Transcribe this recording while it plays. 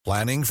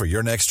Planning for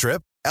your next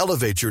trip?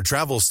 Elevate your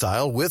travel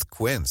style with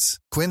Quince.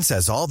 Quince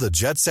has all the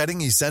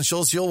jet-setting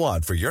essentials you'll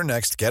want for your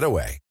next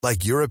getaway,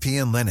 like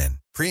European linen,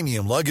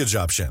 premium luggage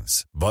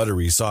options,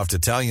 buttery soft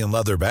Italian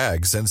leather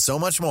bags, and so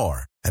much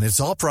more. And it's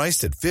all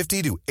priced at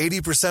 50 to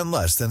 80%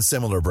 less than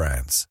similar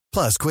brands.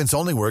 Plus, Quince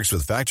only works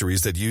with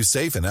factories that use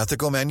safe and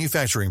ethical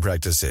manufacturing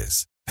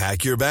practices.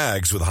 Pack your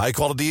bags with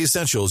high-quality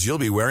essentials you'll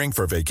be wearing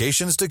for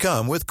vacations to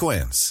come with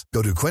Quince.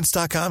 Go to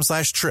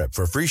quince.com/trip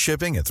for free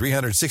shipping and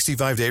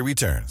 365-day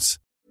returns.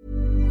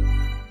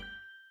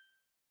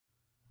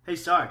 Hey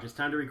Sarge, it's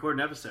time to record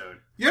an episode.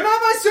 You're not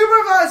my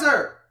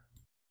supervisor!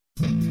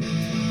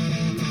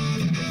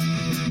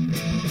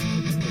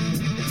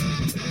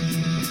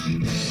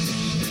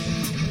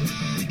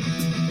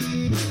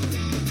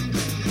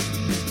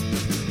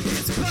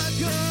 It's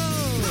Pucko!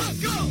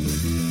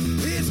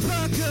 It's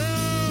Pucko!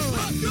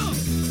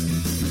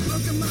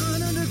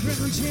 Pokemon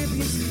Underground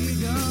Champions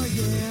League, oh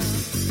yeah.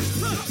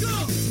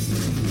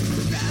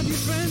 Grab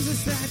your friends,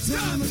 it's that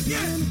time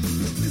again.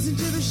 Listen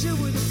to the show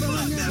where the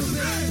fun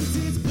never ends.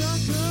 It's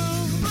Pucko!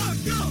 Oh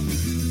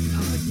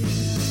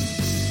yeah.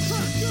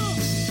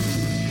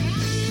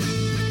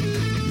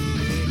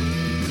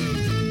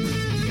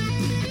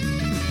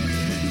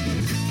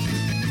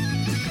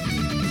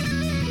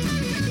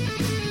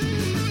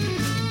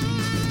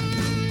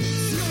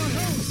 Your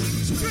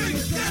host, Drink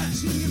That!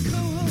 Your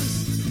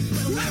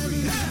co-host,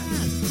 Larry Hat.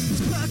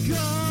 It's Pucko!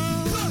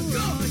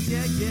 Oh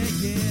yeah.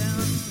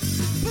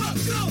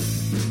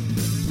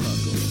 Pucko!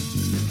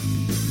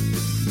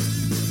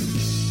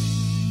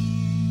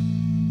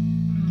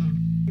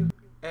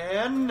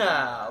 And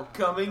now,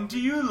 coming to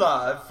you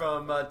live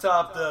from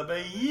atop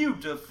the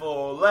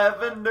beautiful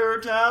Lavender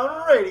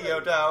Town Radio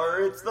Tower,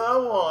 it's the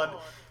one,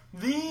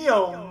 the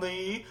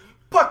only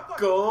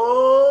Pucko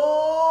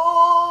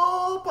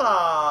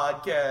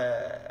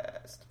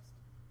Podcast.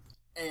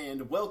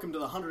 And welcome to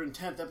the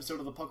 110th episode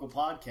of the Puckle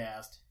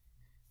Podcast,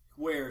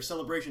 where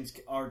celebrations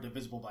are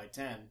divisible by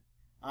 10.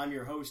 I'm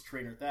your host,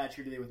 Trainer Thatch,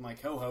 here today with my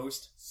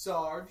co-host,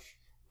 Sarge,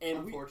 and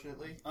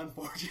unfortunately.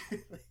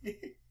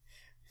 Unfortunately.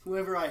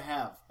 Whoever I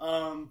have.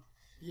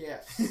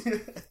 Yes.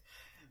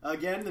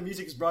 Again, the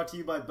music is brought to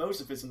you by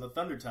Bocephus and the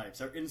Thunder Types,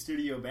 our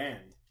in-studio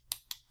band.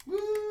 Woo!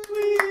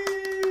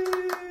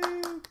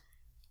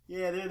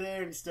 Yeah, they're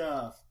there and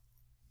stuff.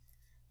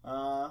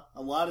 A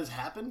lot has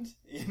happened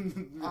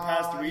in the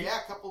past week. Yeah,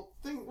 a couple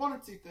things, one or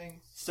two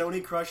things.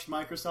 Sony crushed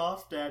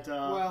Microsoft at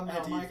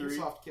at E3.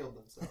 Microsoft killed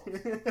themselves.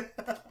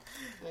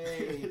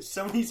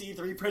 Sony's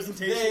E3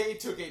 presentation. They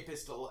took a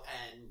pistol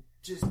and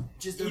just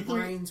their E3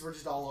 brains were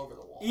just all over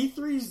the wall.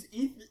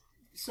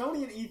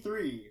 Sony at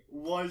E3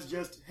 was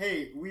just,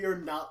 hey, we are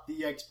not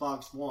the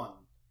Xbox One.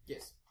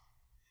 Yes.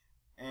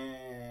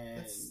 And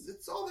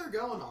It's all they're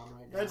going on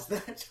right now. it's not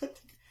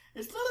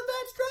a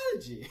bad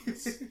strategy.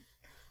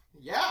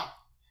 Yeah.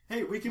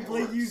 Hey, we can It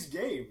play works. used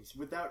games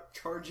without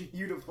charging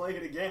you to play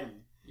it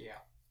again. Yeah.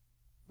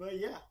 But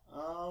yeah, I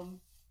don't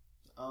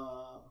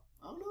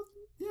know.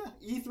 Yeah,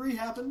 E3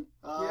 happened.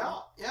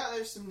 Yeah,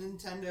 there's some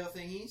Nintendo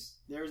thingies.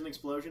 There was an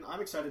explosion.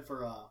 I'm excited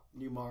for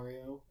new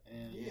Mario.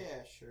 And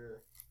Yeah,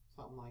 sure.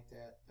 Something like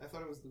that. I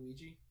thought it was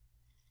Luigi.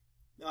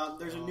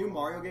 there's a new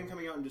Mario game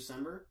coming out in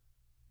December.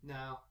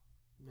 No,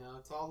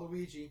 it's all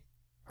Luigi.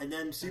 And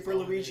then Super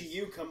all it Luigi is.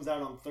 U comes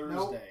out on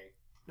Thursday.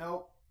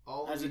 Nope.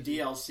 All As a Luigi.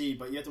 DLC,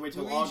 but you have to wait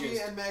till Luigi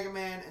August. and Mega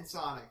Man and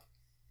Sonic.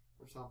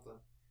 Or something.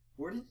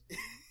 Where did...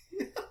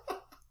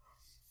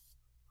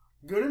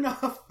 Good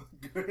enough.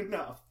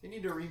 They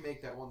need to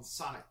remake that one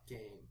Sonic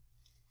game.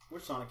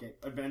 Which Sonic game?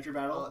 Adventure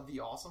Battle? The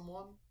awesome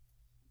one?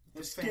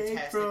 Escape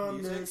fantastic from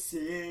music. the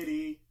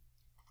city.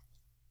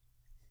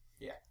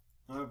 Yeah.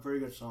 A pretty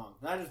good song.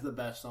 That is the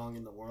best song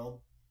in the world.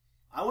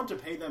 I want to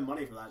pay them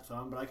money for that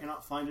song, but I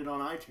cannot find it on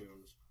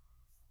iTunes.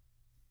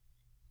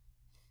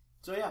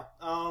 So yeah,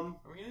 Are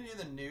we gonna do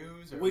the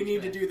news? Or we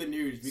need to do the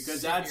news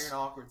because sit here in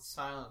awkward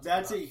silence.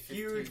 that's for a about 15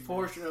 huge minutes?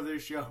 portion of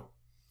this show.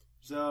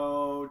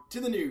 So to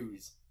the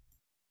news.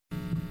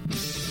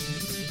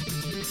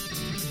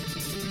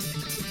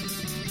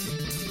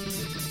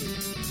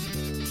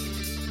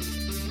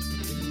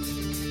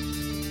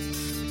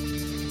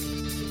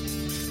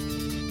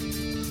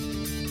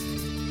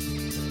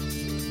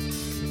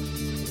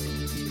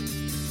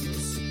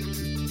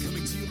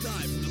 Coming to you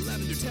live from the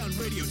Lavender Town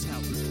Radio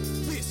Tower.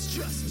 This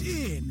just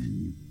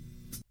in.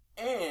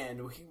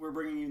 And we're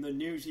bringing you the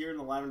news here in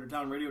the Lavender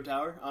Town Radio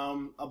Tower.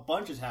 A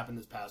bunch has happened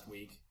this past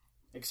week.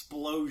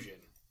 Explosion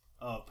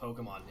of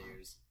Pokemon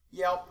news.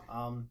 Yep.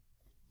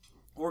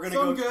 We're gonna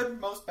Some go good,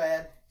 most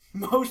bad.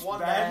 most One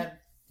bad, bad.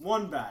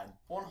 one bad,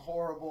 One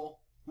horrible.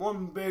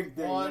 one big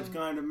thing One- that's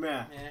kind of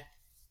meh. Eh.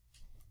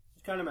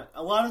 It's kind of meh.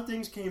 A lot of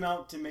things came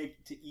out to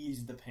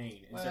ease the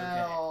pain. It's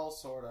Well,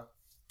 sorta.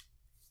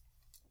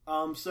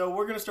 okay. So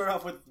we're gonna start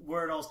off with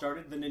where it all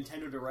started: the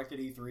Nintendo Direct at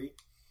E3.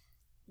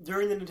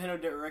 During the Nintendo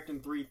Direct at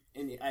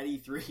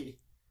E3,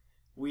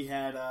 we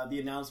had the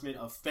announcement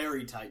of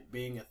Fairy type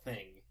being a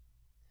thing.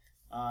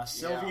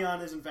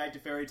 Sylveon is in fact a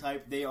Fairy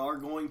type. They are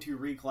going to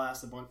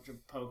reclass a bunch of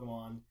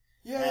Pokemon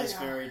as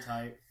Fairy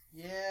type.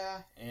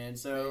 Yeah. And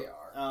so, They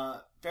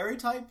are. Fairy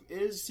type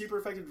is super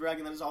effective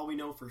dragon. That is all we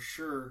know for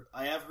sure.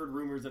 I have heard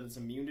rumors that it's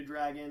immune to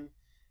dragon.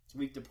 It's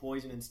weak to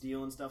poison and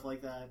steel and stuff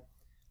like that.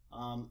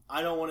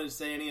 I don't want to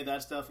say any of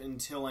that stuff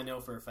until I know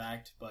for a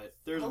fact, but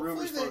there's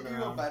rumors Hopefully floating they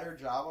do around. a better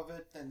job of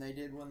it than they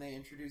did when they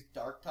introduced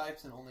dark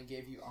types and only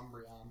gave you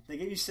Umbreon. They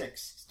gave you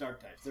 6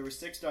 dark types. There were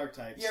 6 dark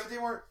types. Yeah, but they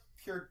weren't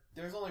pure.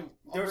 There was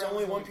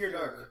only one pure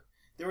dark.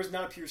 There was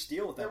not a pure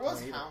steel at that There point.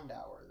 was either.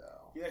 Houndour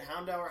though. You had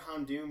Houndour,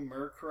 Houndoom,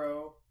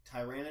 Murkrow,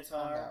 Tyranitar,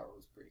 Houndour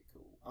was pretty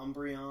cool.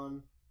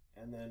 Umbreon,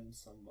 and then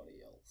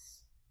somebody else.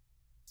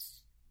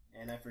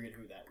 And I forget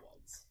who that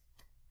was.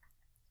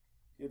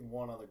 You had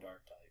one other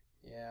dark type.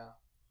 Yeah.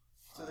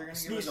 So they're going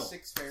to give us Sneasel.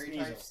 6 fairy Sneasel.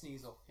 types.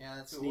 Sneasel. Yeah,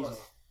 that's who it was. Sneasel.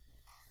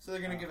 So they're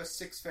going to give us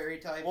 6 fairy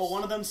types. Well,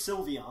 one of them's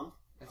Sylveon.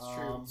 That's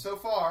true. So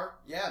far,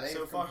 yeah, they've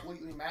so far.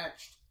 completely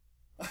matched.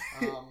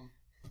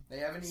 They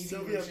have an Sylveon.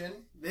 evolution.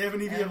 They have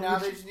an EV And now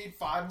they evolution. just need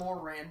 5 more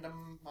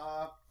random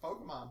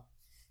Pokemon.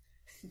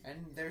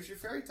 And there's your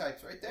fairy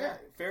types right there.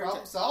 Fairy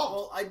Problem type.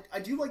 solved. Well, I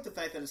do like the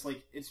fact that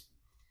it's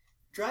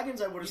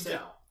dragons. I would have You said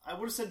don't. I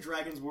would have said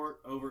dragons weren't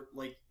over.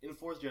 Like in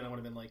 4th gen, I would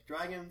have been like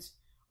dragons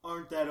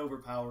aren't that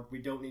overpowered. We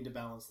don't need to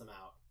balance them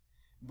out.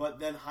 But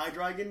then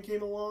Hydreigon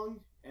came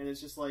along, and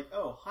it's just like,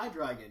 oh,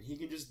 Hydreigon, he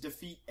can just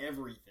defeat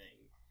everything.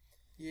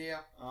 Yeah.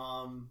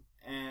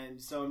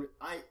 And so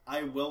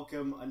I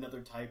welcome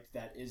another type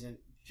that isn't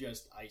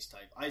just Ice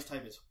type. Ice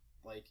type is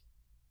like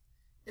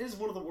it is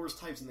one of the worst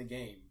types in the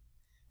game.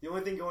 The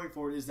only thing going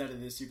for it is that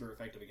it is super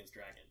effective against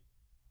dragon.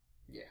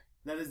 Yeah.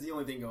 That is the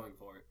only thing going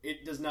for it.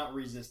 It does not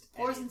resist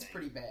Poison's anything.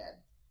 pretty bad.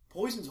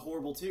 Poison's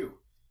horrible too.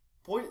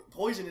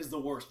 Poison is the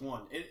worst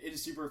one. It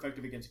is super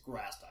effective against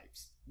grass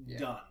types. Yeah.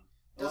 Done.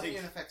 Doesn't Like,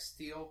 even affect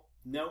steel.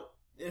 no,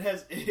 it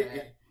has.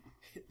 Bad.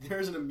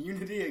 There's an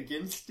immunity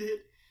against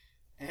it,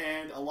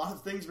 and a lot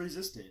of things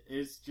resist it.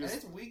 It's just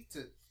And it's weak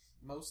to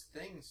most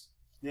things.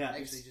 yeah,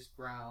 Actually, it's just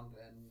ground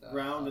and...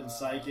 ground and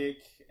psychic,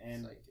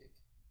 and Psychic.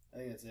 I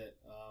think that's it.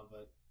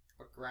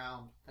 But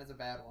ground. That's a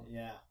bad one.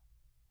 Yeah,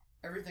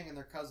 Everything and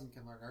their cousin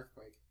can learn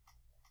Earthquake.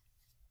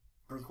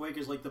 Earthquake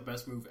is like the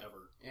best move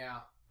ever. Yeah.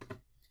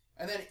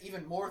 And then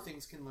even more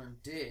things can learn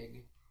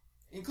Dig.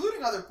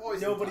 Including other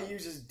poison Nobody types.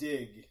 uses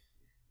dig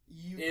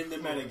You in the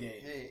could.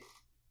 metagame. Hey,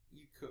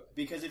 you could.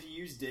 because if you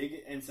use dig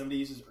and somebody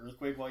uses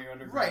earthquake while you're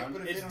Right, underground,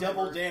 but if they it's don't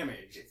double have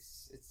damage.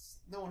 It's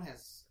no one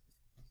has.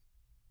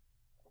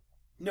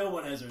 No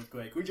one has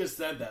earthquake. We just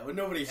said that, but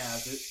nobody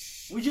has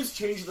it. We just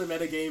changed the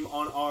metagame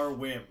on our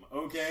whim.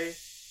 Okay.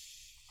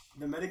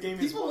 The metagame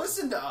is People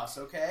listen to us,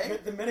 okay?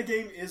 The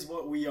metagame is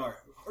what we are.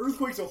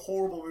 Earthquake's a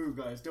horrible move,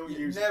 guys. Don't You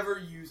use never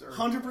use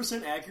Earthquake.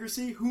 100%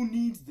 accuracy. Who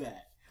needs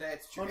that?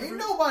 That's true. 100%. Ain't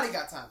nobody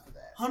got time for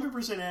that.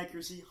 100%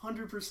 accuracy,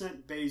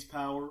 100% base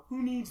power.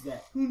 Who needs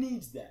that? Who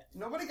needs that?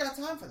 Nobody got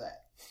time for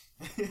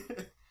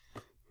that.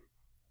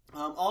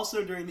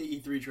 Also, during the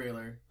E3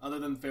 trailer, other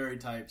than fairy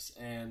types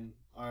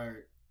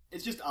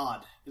it's just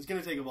odd. It's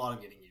going to take a lot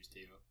of getting used to.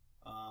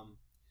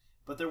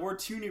 But there were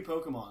 2 new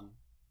Pokemon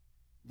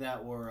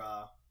that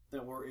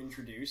were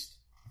introduced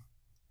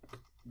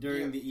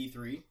during the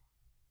E3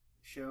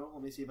 show.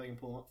 Let me see if I can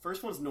pull up.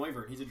 First one's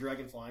Noivern. He's a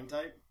dragon flying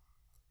type.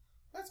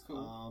 That's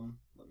cool.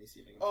 Let me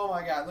see if I can. Oh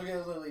my god, look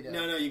at Lily Dove.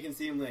 No, you can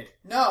see him later.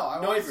 No, I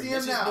want to Noivern. see him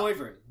This now. is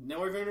Noivern.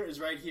 Noivern is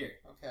right here.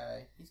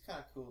 Okay, he's kind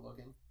of cool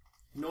looking.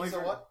 Noivern. So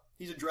what?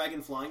 He's a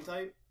dragon flying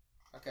type.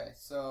 Okay,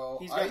 so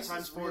He's got Ice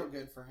times is real 4.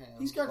 good for him.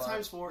 He's got but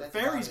times 4. that's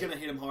Fairy's about gonna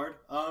hit him hard.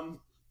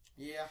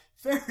 Yeah,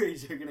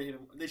 Fairies are gonna hit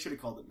him. They should have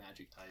called it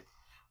magic type.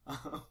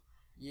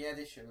 yeah,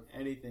 they should have.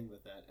 Anything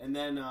with that. And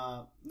then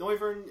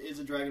Noivern is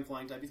a dragon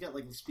flying type. He's got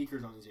like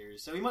speakers on his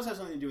ears, so he must have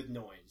something to do with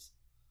noise.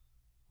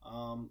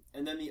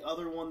 And then the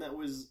other one that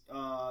was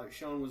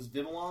shown was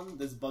Vivillon,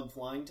 this bug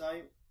flying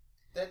type.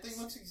 That thing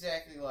looks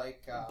exactly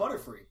like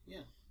Butterfree,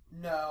 yeah.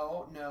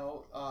 No,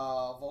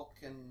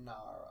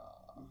 Volcanara.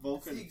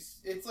 Vulcan.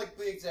 It's like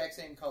the exact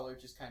same color,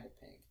 just kind of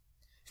pink.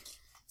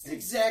 It's the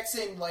exact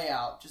same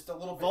layout, just a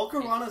little bit.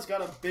 Volcarana's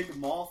got a big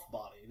moth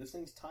body. This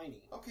thing's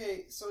tiny.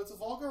 Okay, so it's a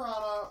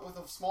Volcarona with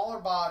a smaller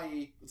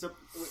body. It's a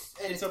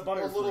And it's a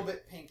Butterfree. a little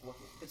bit pink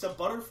looking. It's a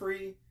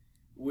Butterfree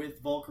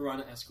with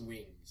Volcarona-esque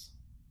wings.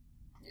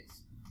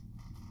 Yes.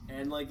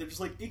 And like they're just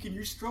like, it can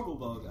use Struggle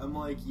Bug. I'm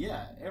like,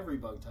 yeah, every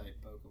bug type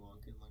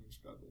Pokemon can learn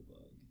Struggle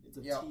Bug. It's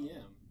a Yep.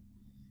 TM.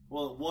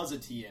 Well, it was a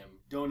TM.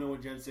 Don't know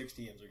what Gen 6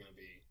 TMs are gonna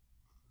be.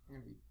 I'm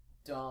gonna be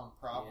dumb,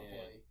 probably.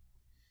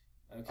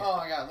 Okay. Oh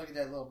my god, look at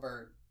that little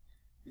bird.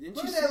 Didn't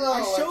look you at that see- little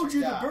I showed electric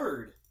you guy. the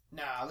bird.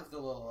 Nah, look at the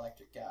little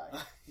electric guy.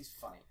 He's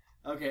funny.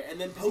 Okay, and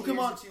then His ears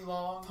Pokemon are too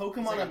long. Pokemon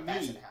He's like a and me.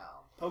 basset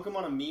hound.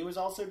 Pokemon and Me was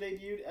also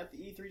debuted at the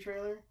E3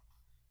 trailer.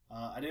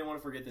 I didn't want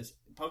to forget this.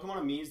 Pokemon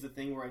and Me is the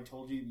thing where I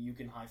told you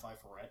can high five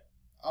Ferret.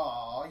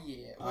 Oh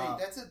yeah. Wait,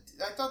 that's a.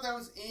 I thought that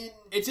was in.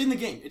 It's in the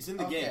game. It's in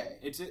the Okay.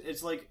 game.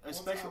 It's like a What's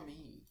special.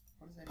 me?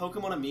 What does that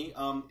Pokemon mean?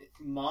 and Me,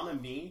 Mon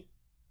and Me,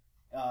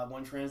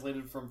 when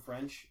translated from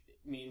French,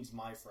 means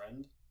my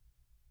friend.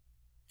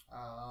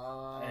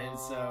 And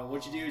so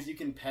what you do is you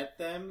can pet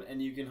them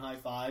and you can high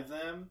five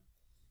them,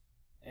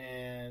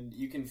 and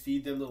you can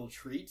feed them little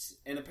treats,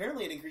 and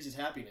apparently it increases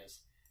happiness.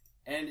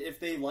 And if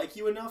they like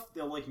you enough,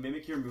 they'll like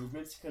mimic your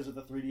movements because of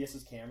the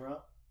 3DS's camera.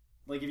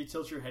 Like if you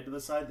tilt your head to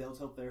the side, they'll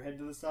tilt their head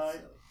to the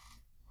side.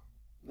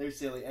 They're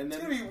silly, and then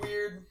It's gonna be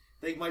weird.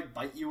 they might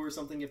bite you or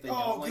something if they Oh,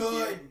 don't like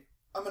good. you.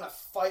 I'm gonna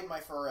fight my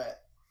ferret.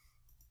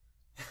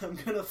 I'm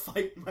gonna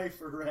fight my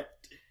ferret.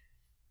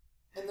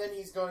 And then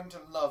he's going to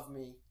love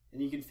me.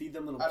 And you can feed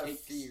them little Out cakes.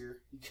 of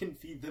fear. You can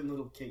feed them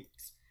little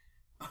cakes.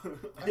 I'm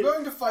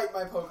going to fight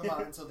my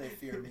Pokemon until they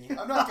fear me.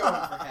 I'm not going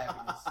for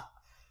happiness.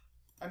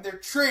 I'm their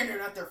trainer,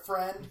 not their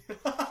friend.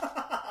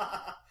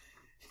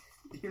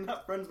 You're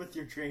not friends with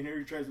your trainer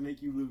who tries to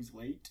make you lose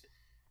weight.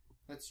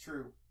 That's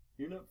true.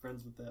 You're not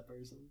friends with that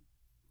person.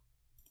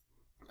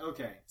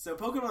 Okay, so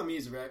Pokemon Me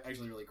is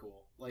actually really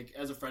cool. Like,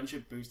 as a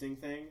friendship boosting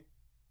thing,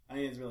 I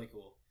think it's really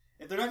cool.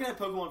 If they're not gonna have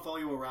Pokemon follow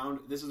you around,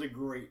 this is a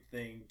great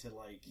thing to,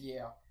 like,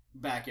 Yeah.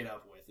 back it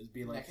up with. Is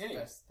be like, Next hey,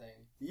 best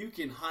thing. you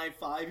can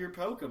high-five your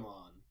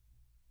Pokemon.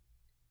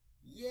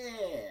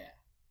 Yeah!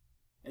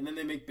 And then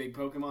they make big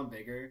Pokemon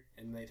bigger,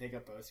 and they take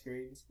up both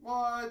screens.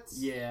 What?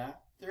 Yeah.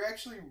 They're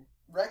actually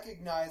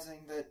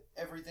recognizing that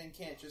everything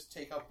can't just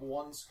take up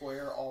one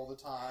square all the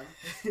time.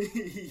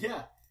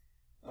 Yeah.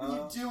 What are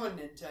you doing,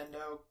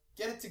 Nintendo?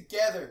 Get it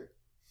together.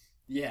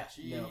 Yeah.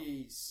 No.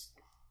 Jeez.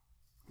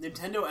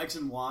 Nintendo X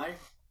and Y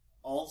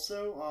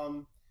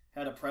also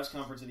had a press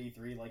conference at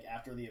E3 like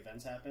after the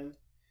events happened,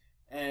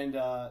 and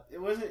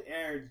it wasn't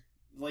aired.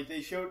 Like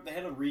they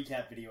had a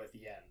recap video at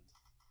the end,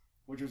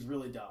 which was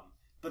really dumb.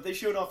 But they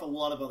showed off a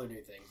lot of other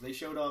new things. They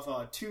showed off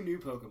 3 new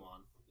Pokemon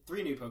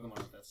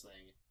at this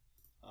thing.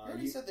 You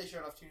already said they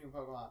showed off 2 new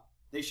Pokemon.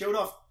 They showed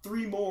off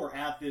 3 more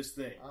at this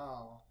thing.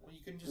 Oh, well, you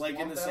couldn't just Like, in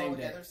lump the that same all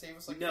day. together, save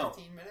us like No.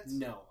 15 minutes?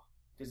 No,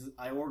 because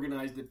I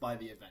organized it by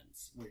the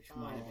events, which Oh,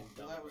 might have been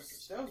dumb. well, in that was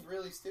retrospect.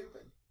 really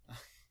stupid.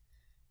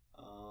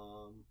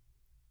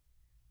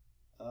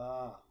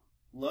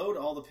 Load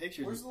all the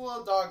pictures. Where's the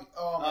little dog?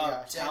 Oh my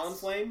gosh.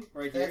 Talonflame,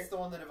 right here. That's the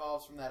one that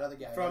evolves from that other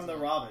guy. From the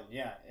doesn't it? Robin,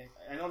 yeah.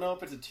 I don't know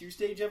if it's a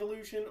 2-stage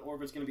evolution or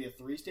if it's going to be a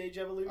 3-stage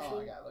evolution. Oh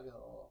my god, look at the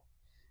little...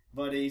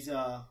 But he's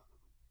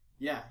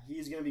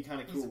going to be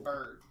kind of cool. He's a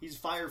bird. He's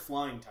fire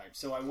flying type,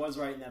 so I was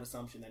right in that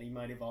assumption that he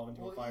might evolve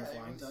into a fire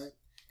flying type.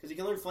 Because he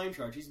can learn flame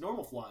charge. He's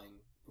normal flying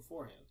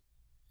beforehand.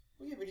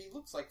 Well, yeah, but he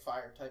looks like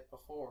fire type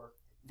before.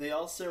 They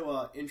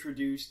also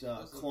introduced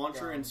Those look Clauncher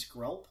dumb. and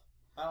Skrelp.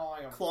 I don't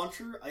like him.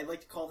 Clauncher, I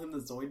like to call him the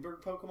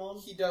Zoidberg Pokemon.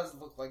 He does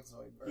look like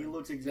Zoidberg. He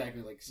looks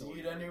exactly like Zoidberg.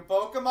 Need a new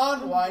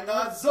Pokemon? Why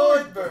not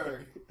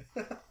Zoidberg?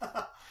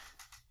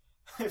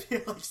 I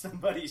feel like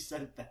somebody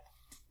said that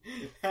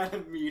at a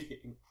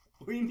meeting.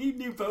 We need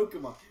new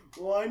Pokemon.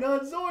 Why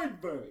not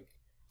Zoidberg?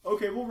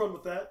 Okay, we'll run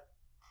with that.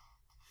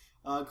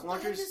 What the heck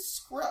Clauncher's...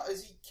 is Skrelp?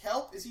 Is he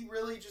kelp? Is he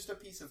really just a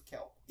piece of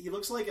kelp? He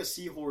looks like a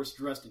seahorse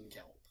dressed in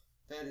kelp.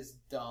 That is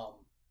dumb.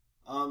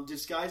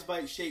 Disguised by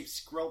its shape,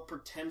 Skrelp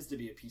pretends to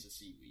be a piece of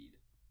seaweed.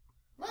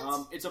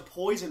 What? It's a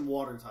poison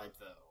water type,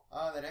 though.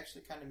 Oh, that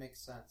actually kind of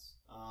makes sense.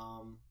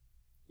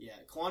 Yeah,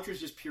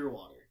 Clauncher's just pure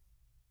water.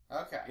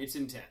 Okay. It's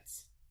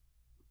intense.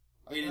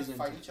 Are you It is gonna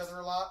fight intense. each other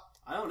a lot?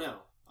 I don't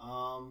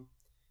know.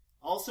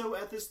 Also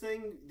at this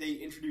thing, they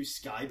introduced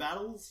Sky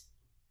Battles,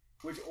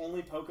 which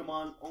only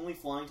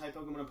flying type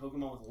Pokemon and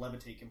Pokemon with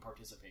Levitate can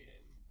participate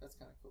in. That's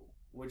kind of cool.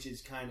 Which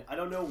is I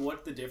don't know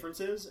what the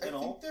difference is I at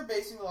think all. they're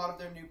basing a lot of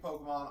their new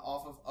Pokemon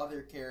off of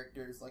other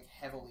characters, like,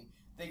 heavily.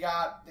 They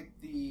got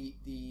the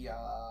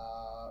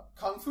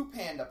Kung Fu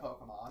Panda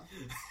Pokemon,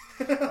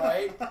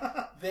 right?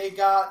 They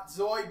got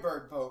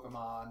Zoidberg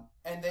Pokemon,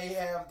 and they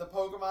have the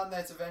Pokemon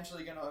that's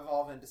eventually going to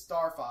evolve into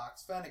Star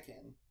Fox,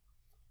 Fennekin.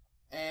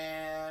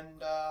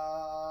 And,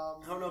 I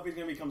don't know if he's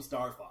going to become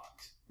Star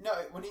Fox. no,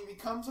 when he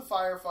becomes a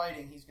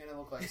firefighting, he's going to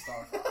look like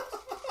Star Fox.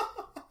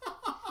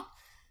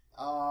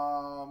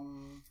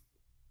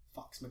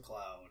 Fox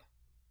McCloud.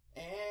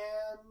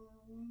 And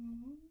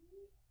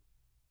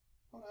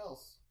what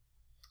else?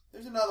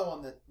 There's another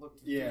one that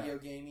looked video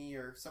gamey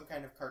or some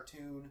kind of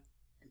cartoon.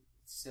 It's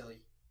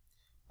silly.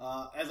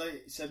 As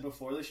I said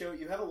before the show,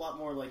 you have a lot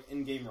more like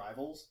in-game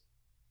rivals.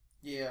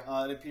 Yeah.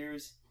 It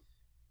appears,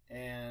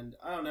 and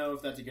I don't know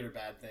if that's a good or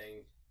bad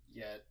thing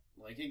yet.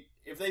 Like,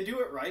 if they do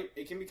it right,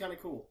 it can be kind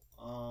of cool.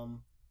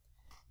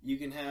 You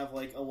can have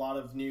like a lot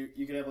of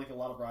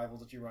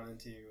rivals that you run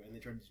into, and they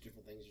try to do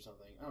different things or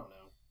something. I don't know.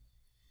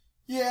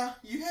 Yeah,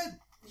 you had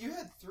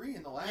 3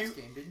 in the last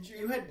game, didn't you?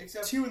 You had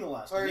Except 2 in the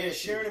last or one. Yeah, yeah,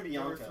 Sharon and There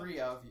Bianca. were 3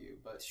 of you,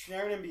 but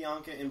Sharon and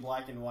Bianca in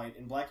Black and White.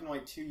 In Black and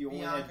White 2, you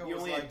only Bianca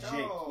was had like,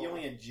 Jake. "Oh." You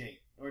only had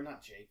Jake, or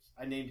not Jake.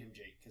 I named him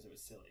Jake because it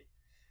was silly.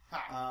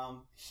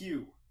 ha,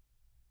 Hugh.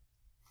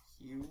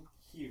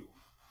 Hugh,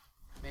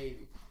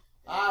 maybe.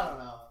 I don't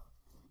know.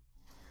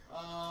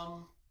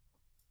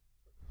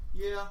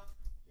 Yeah.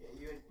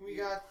 We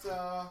got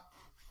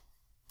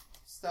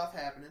stuff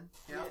happening.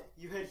 Yeah.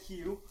 You had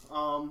Hugh.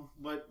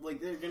 But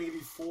like they're gonna give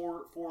you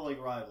four like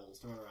rivals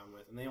to run around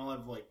with, and they all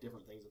have like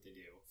different things that they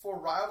do. 4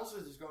 rivals,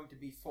 or there's going to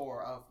be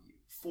 4 of you?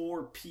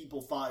 4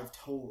 people, 5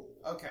 total.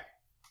 Okay.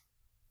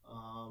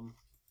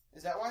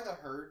 Is that why the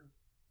herd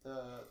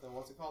the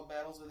what's it called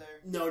battles are there?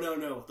 No. The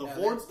No,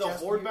 horde that's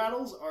just horde you.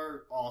 battles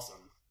are awesome.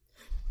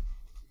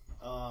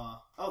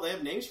 They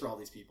have names for all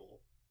these people.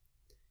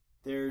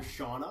 There's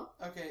Shauna.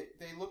 Okay,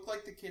 they look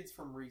like the kids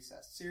from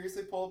Recess.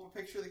 Seriously, pull up a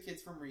picture of the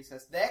kids from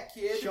Recess. That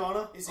kid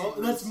Shauna. is in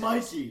That's Recess.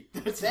 Mikey.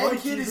 That That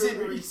kid is in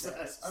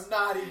Recess. I'm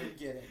not even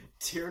kidding.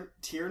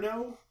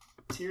 Tierno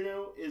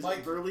is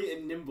Mike- burly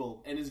and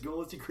nimble, and his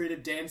goal is to create a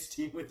dance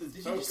team with his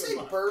Did Pokemon. you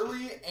say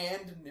burly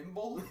and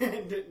nimble?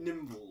 and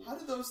nimble. How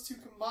do those two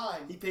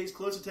combine? He pays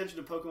close attention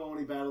to Pokemon when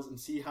he battles and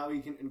see how he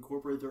can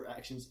incorporate their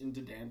actions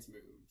into dance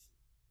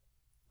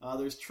moves.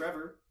 There's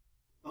Trevor.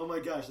 Oh my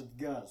gosh, it's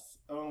Gus.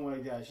 Oh my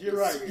gosh, you're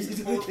right. Seriously,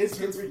 These are pull the up kids these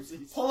from kids-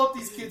 Recess. Pull up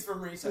these kids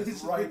from Recess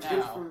These are right the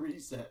kids now. from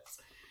Recess.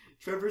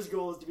 Trevor's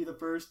goal is to be the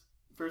first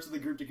of the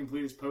group to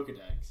complete his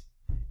Pokedex.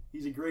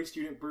 He's a great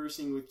student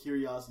bursting with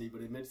curiosity, but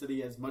admits that he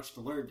has much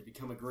to learn to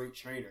become a great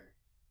trainer.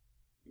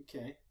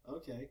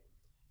 Okay.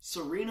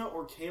 Serena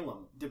or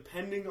Calum,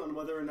 depending on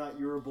whether or not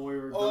you're a boy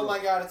or a girl. Oh my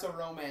god, it's a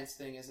romance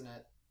thing, isn't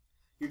it?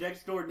 Your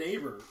next door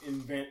neighbor in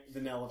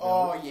Vanillaville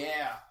Oh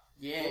yeah.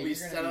 Yeah, will be you're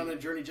set gonna on be- a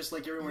journey just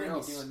like everyone you're gonna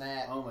else. be doing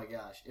that. Oh my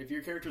gosh. If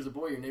your character's a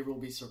boy, your neighbor will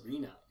be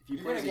Serena. If you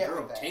You're play gonna as a get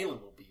girl, with that.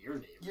 Calum will be your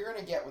neighbor. You're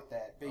gonna get with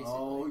that, basically.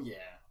 Oh yeah.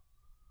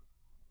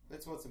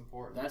 That's what's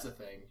important. That's a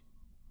thing.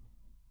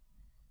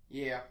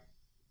 Yeah.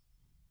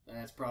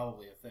 That's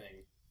probably a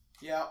thing.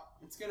 Yeah,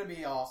 it's gonna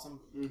be awesome.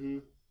 Mm-hmm.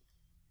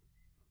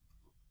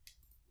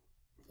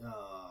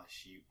 Oh,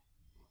 shoot.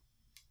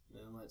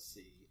 Then let's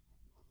see.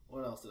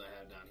 What else did I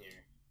have down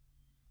here?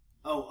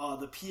 Oh,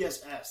 the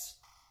PSS.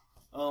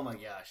 Oh my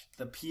gosh.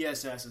 The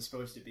PSS is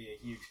supposed to be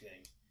a huge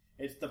thing.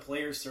 It's the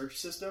player search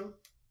system.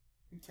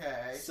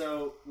 Okay.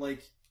 So,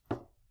 like,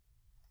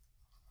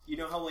 you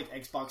know how, like,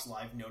 Xbox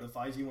Live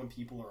notifies you when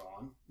people are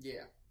on?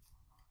 Yeah.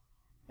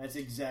 That's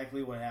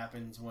exactly what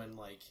happens when,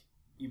 like,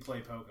 you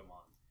play Pokemon.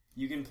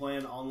 You can play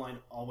an online,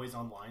 always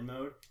online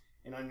mode,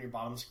 and on your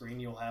bottom screen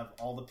you'll have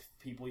all the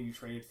people you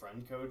traded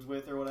friend codes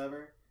with or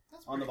whatever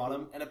That's on the pretty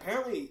bottom. And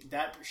apparently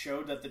that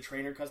showed that the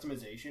trainer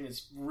customization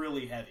is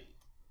really heavy.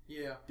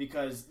 Yeah.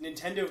 Because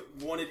Nintendo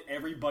wanted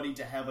everybody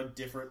to have a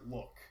different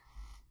look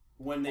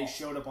when they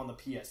showed up on the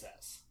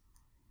PSS.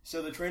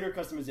 So the trainer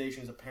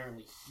customization is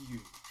apparently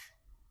huge.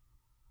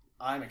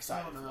 I'm I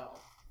excited. don't for know. that.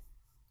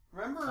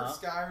 Remember Huh?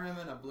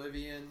 Skyrim and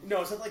Oblivion? No,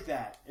 it's not like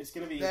that. It's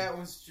gonna be. That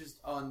was just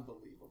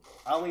unbelievable.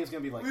 I don't think it's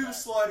gonna be like We have a that.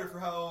 slider for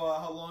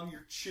how long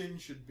your chin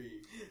should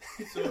be.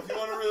 So if you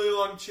want a really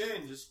long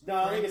chin, just No,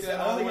 I crank think it's. that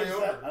I all don't the think way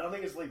it's over. that. I don't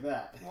think it's like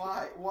that.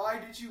 Why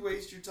did you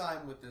waste your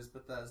time with this,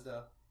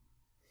 Bethesda?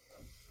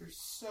 You're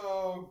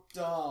so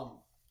dumb.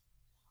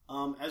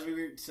 As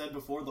we said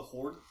before, the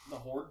horde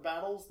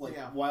battles, like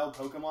Yeah. wild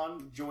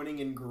Pokemon joining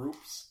in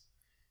groups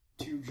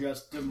to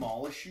just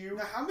demolish you.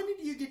 Now, how many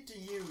do you get to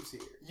use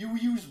here? You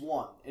use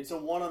one. It's a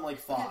 1 on like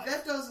 5. Okay,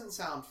 that doesn't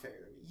sound fair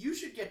to me. You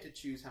should get to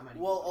choose how many.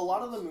 Well, you a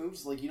lot of use. the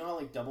moves, like you know how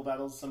like double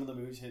battles, some of the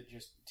moves hit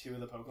just 2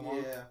 of the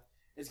Pokemon. Yeah.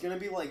 It's gonna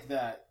be like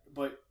that,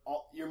 but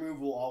your move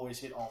will always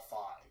hit all 5.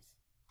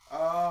 Oh,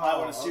 I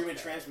would assume okay. it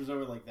transfers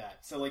over like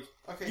that. So like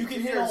Okay, you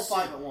can hit all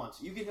 5 at once.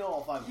 You can hit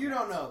all 5. You at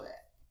don't once. know that.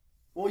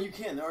 Well, you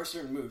can. There are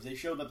certain moves. They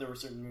showed that there were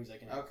certain moves that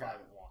can hit Okay. 5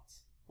 at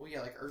once. Well,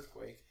 yeah, like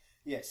Earthquake.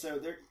 Yeah. So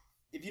there,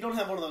 if you don't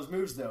have one of those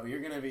moves though, you're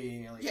gonna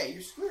be like. Yeah,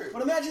 you're screwed.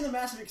 But imagine the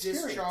massive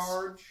experience.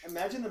 Discharge.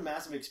 Imagine the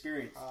massive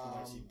experience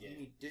you You get.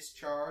 need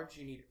Discharge.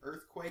 You need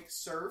Earthquake.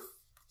 Surf.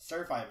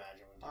 Surf, I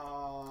imagine.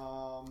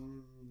 Would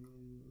do.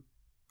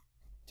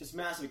 Just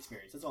massive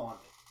experience. That's all I'm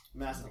thinking.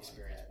 Massive Something like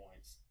experience that.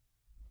 points.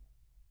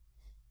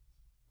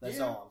 That's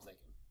Yeah. all I'm thinking.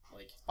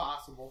 Like,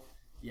 Possible.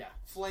 yeah.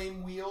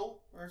 Flame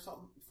Wheel or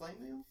something. Flame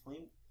Wheel?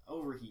 Flame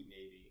overheat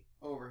maybe.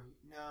 Overheat.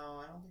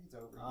 No, I don't think it's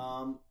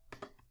overheat.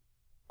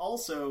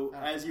 Also, Oh.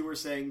 as you were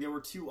saying, there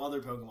were 2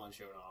 other Pokemon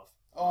shown off.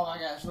 Oh my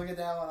gosh, look at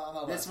that one on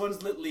the This left. one's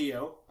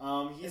Litleo.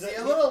 Is he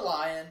a little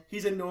lion?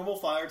 He's a normal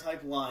fire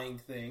type lying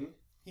thing,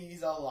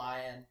 He's a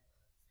lion.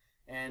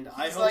 and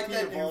I He's hope like he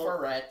that new evolves.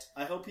 Ferret.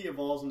 I hope he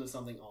evolves into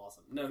something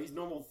awesome. No, he's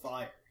normal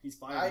fire. He's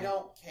fire. I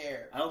don't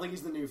care. I don't think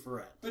he's the new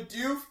Ferret.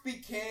 Bidoof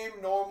became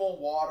normal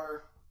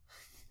water.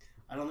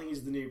 I don't think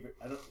he's the new.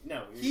 I don't.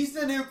 No, He's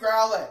the new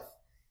Growlithe.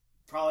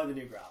 probably the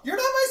new Growlithe. You're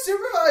not my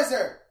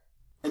supervisor!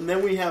 And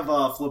then we have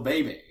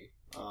Flabebe,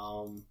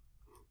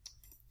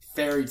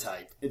 fairy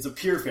type. It's a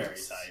pure fairy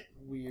type.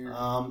 Weird.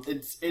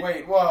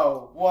 Wait,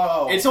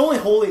 whoa. it's only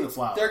holding the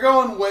flower. They're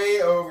going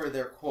way over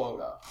their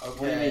quota, okay? What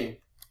do you mean?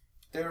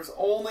 There's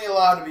only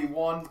allowed to be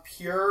one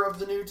pure of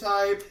the new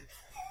type,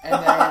 and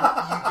then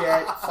you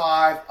get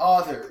 5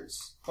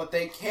 others. But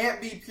they can't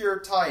be pure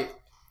type,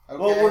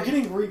 okay? Well, we're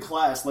getting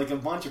reclassed. Like a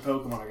bunch of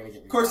Pokemon are going to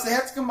get reclassed. Of course, they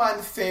have to combine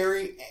the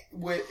fairy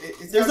with...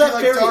 It's There's gotta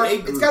that be like fairy dark, egg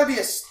It's group. got to be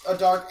a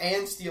dark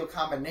and steel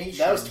combination.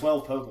 That was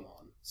 12 Pokemon.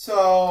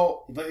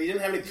 So... But we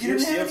didn't have any You pure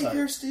didn't steel have any types.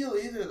 pure steel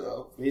either,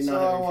 though. We did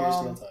not have any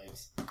pure steel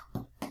types.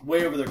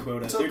 Way over their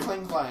quota. So They're-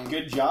 clang clang.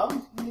 Good job,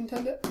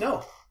 Nintendo.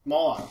 No,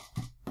 Mawile.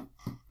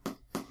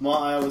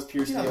 Mawile was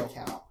pure He steel. doesn't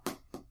count.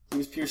 He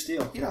was pure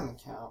steel. He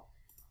doesn't count.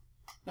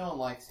 No one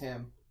likes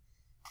him.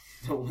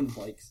 No one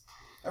likes.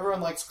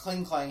 Everyone likes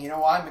Kling Clang. You know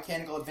why?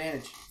 Mechanical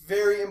advantage.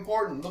 Very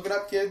important. Look it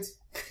up, kids.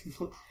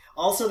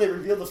 Also, they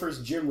revealed the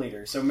first gym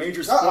leader, so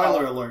major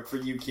spoiler alert for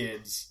you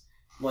kids.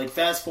 Like,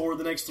 fast forward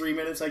the next 3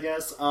 minutes, I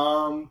guess.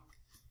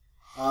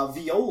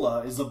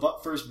 Viola is the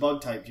first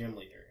bug-type gym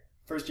leader.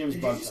 First gym's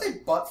bug-type. Did you say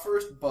butt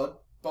first bug?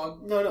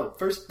 No,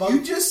 first bug...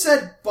 You just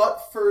said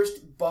butt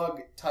first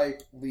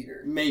bug-type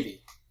leader.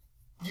 Maybe.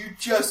 You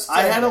just said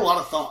I had a lot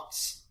of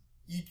thoughts.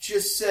 You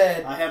just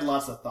said... I had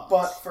lots of thoughts.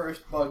 Butt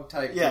first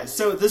bug-type Yeah, leader.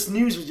 so this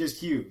news was just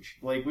huge.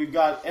 Like, we've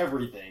got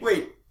everything.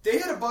 Wait, they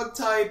had a bug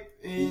type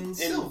in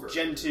Silver.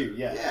 Gen 2,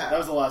 yeah. Yeah. That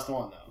was the last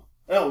one, though.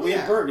 No, we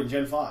had Berg in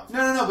Gen 5.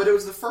 No, but it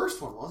was the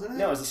first one, wasn't it?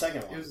 No, it was the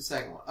second one. It was the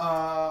second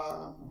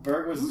one.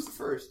 Berg was... Who was the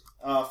first?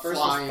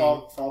 First Flying.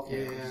 was Falcon,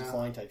 Yeah. which is a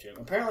flying-type gym.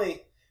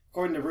 Apparently,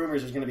 according to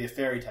rumors, there's going to be a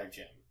fairy-type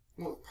gym.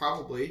 Well,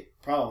 probably.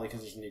 Probably,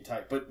 because there's a new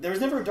type. But there was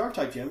never a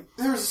dark-type gym.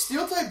 There was a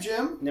Steel-type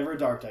gym. Never a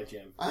dark-type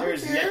gym. I don't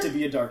There's care. yet to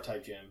be a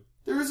dark-type gym.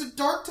 There was a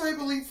Dark-type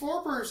Elite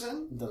Four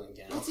person. Doesn't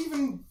count. That's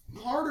even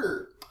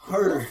harder.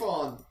 Harder. More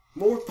fun.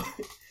 More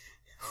fun.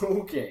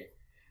 Okay.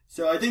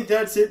 So I think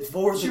that's it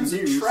for She the was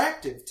news.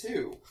 attractive,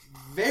 too.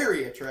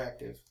 Very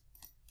attractive.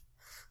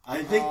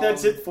 I think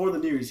that's it for the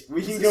news.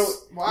 We can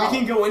Wow. We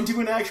can go into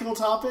an actual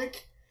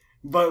topic,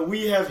 but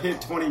we have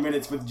hit 20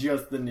 minutes with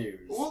just the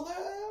news. Well, that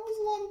was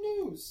a lot of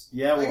news.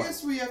 Yeah, I well.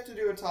 guess we have to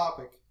do a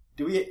topic.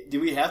 Do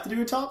we have to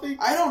do a topic?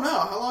 I don't know.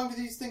 How long do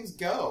these things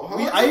go? How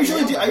long I does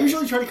usually it do. go? I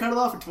usually try to cut it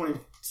off at 20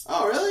 minutes.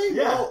 Oh, really?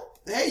 Yeah. Well,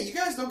 hey, you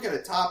guys don't get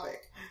a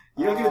topic.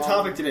 You don't get a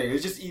topic today. It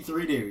was just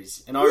E3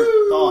 news and our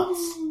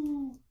thoughts.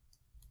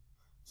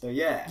 So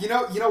yeah. You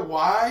know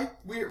why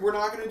we're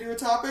not going to do a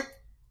topic?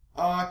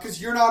 Because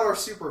you're not our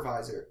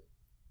supervisor.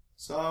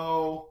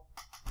 So,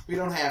 we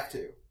don't have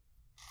to.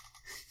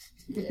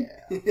 Yeah.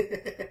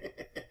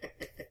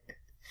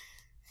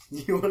 Do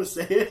you want to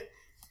say it?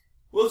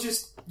 We'll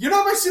just... You're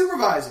not my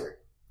supervisor!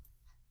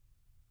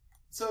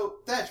 So,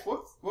 Thatch,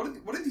 what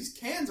are these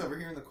cans over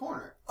here in the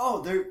corner?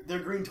 Oh, they're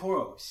green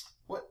Toros.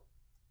 What?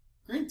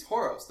 Green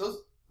Toros?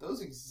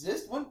 Those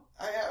exist?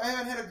 I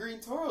haven't had a Green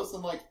Toros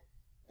in like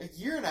a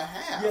year and a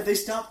half. Yeah, they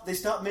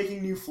stopped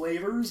making new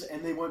flavors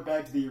and they went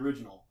back to the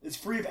original. It's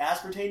free of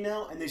aspartame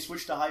now, and they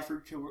switched to high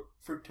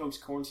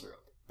fructose corn syrup.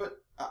 But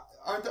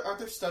aren't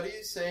there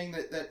studies saying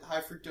that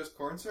high fructose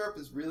corn syrup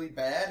is really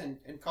bad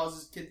and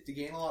causes kids to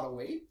gain a lot of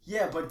weight?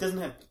 Yeah, but it doesn't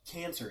have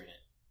cancer in it.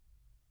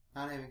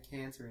 Not having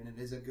cancer in it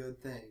is a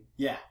good thing.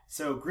 Yeah,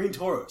 so green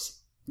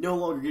Toros no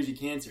longer gives you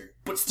cancer,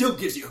 but still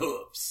gives you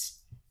hooves.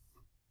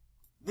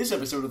 This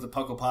episode of the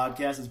Puckle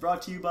Podcast is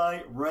brought to you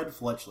by Red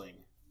Fletchling.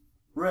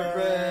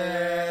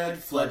 Red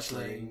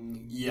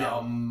Fletchling.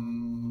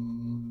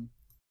 Yum.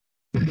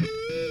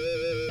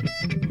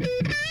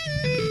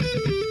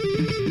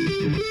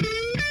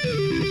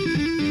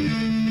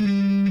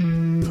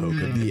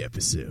 Poke of the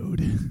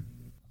episode.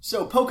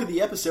 So, Poke of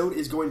the episode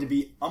is going to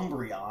be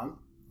Umbreon.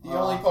 The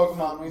only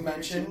Pokemon we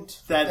mentioned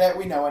that- that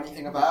we know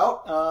anything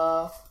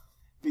about.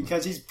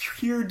 Because he's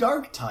pure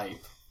dark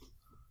type.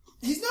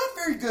 He's not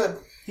very good.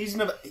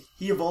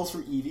 He evolves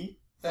from Eevee.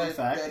 Fun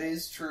fact. That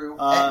is true.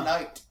 Uh, At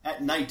night.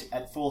 At night,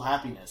 at full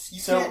happiness. You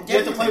So can't you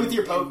have get to play him with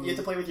your in- You have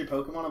to play with your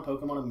Pokemon on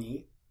Pokemon and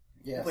Me.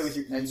 Yes, Play with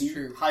your that's Eevee.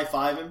 true. High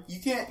five him. You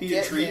can't Eat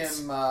get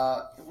treats. him.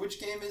 Which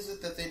game is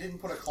it that they didn't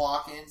put a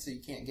clock in, so you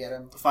can't get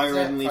him? Fire Is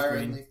Red that and Leaf Fire Green.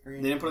 Red and Leaf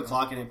Green. They didn't put a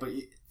clock in it, but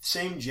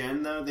same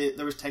gen though.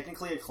 There was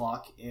technically a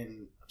clock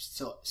in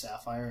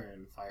Sapphire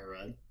and Fire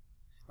Red,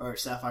 or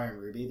Sapphire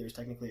and Ruby. There's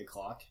technically a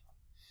clock,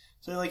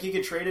 so like you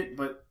could trade it,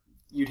 but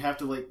you'd have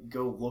to like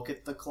go look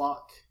at the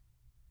clock.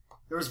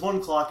 There was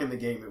one clock in the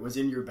game. It was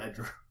in your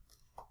bedroom,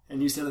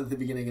 and you set it at the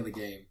beginning of the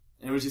game,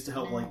 and it was just to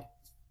help like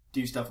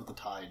do stuff with the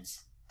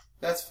tides.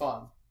 That's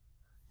fun.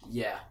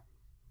 Yeah.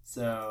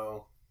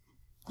 So,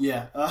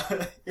 yeah,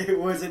 it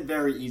wasn't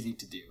very easy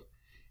to do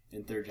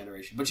in third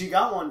generation. But you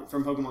got one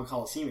from Pokemon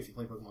Coliseum if you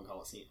play Pokemon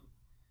Coliseum.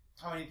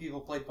 How many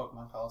people played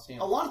Pokemon Coliseum?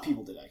 A lot of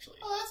people did, actually.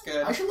 Oh, that's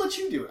good. I should let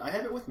you do it. I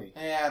have it with me.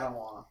 Yeah, I don't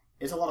want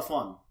to. It's a lot of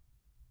fun.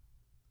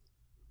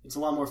 It's a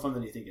lot more fun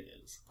than you think it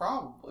is.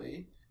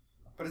 Probably.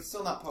 But it's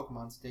still not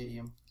Pokemon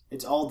Stadium.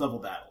 It's all double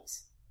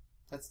battles.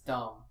 That's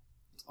dumb.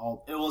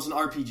 It was an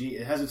RPG.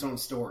 It has its own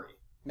story.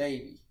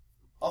 Maybe.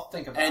 I'll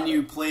think about it. And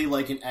you play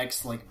like an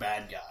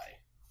bad guy.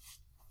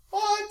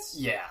 What?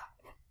 Yeah.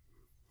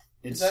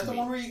 It's Is that the sweet.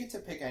 one where you get to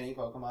pick any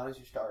Pokemon as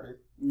your starter?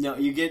 No,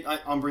 you get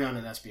Umbreon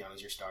and Espeon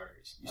as your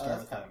starters. You start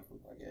That's with kind them. of cool,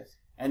 I guess.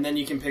 And then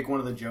you can pick one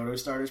of the Johto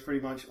starters pretty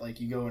much. Like,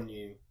 you go and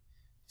you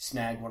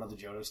snag one of the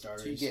Johto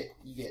starters. So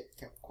you get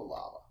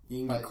Quilava. You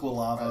can by get the-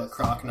 Quilava, by the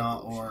second Croconaw,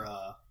 evolution.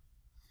 or...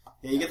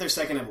 yeah, you get their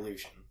second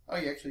evolution. Oh,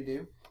 you actually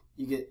do?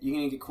 You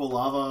can get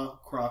Quilava,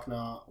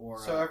 Croconaw, or...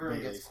 So everyone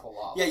Bayleaf. gets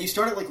Quilava. Yeah, you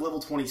start at, like,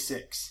 level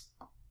 26.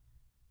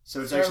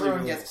 So it's So actually everyone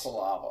really gets nice.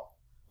 Quilava.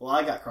 Well,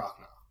 I got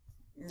Croconaw.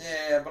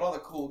 Yeah, but all the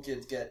cool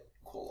kids get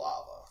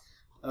Quilava.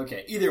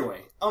 Okay, either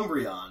way.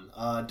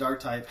 Umbreon,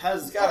 dark type,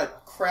 has... He's got a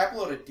crap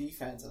load of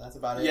defense, and that's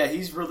about it. Yeah,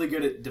 he's really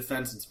good at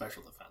defense and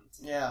special defense.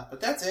 Yeah, but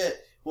that's it.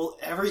 Well,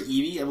 every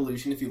Eevee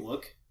evolution, if you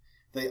look,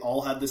 they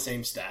all have the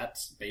same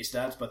stats, base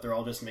stats, but they're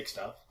all just mixed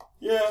up.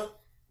 Yeah.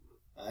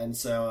 And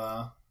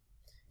so,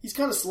 he's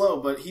kind of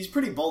slow, but he's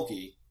pretty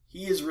bulky.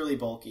 He is really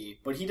bulky,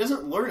 but he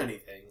doesn't learn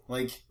anything.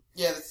 Like,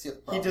 Yeah, that's the other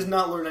he problem. does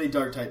not learn any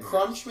dark type moves.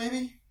 Crunch,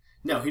 maybe?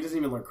 No, he doesn't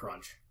even learn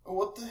Crunch.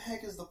 What the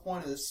heck is the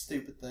point of this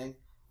stupid thing?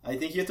 I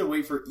think you have to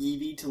wait for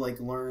Eevee to, like,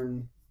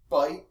 learn...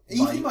 Bite?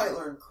 Eevee might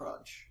learn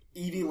Crunch.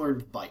 Eevee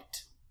learned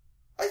Bite.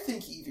 I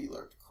think Eevee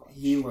learned Crunch.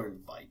 He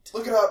learned Bite.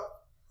 Look it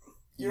up.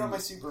 You're not my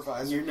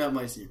supervisor. You're not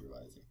my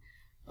supervisor.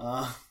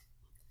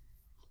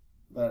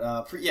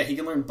 Yeah, he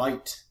can learn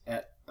Bite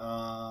at,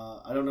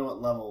 I don't know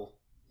what level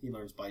he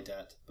learns Bite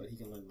at, but he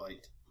can learn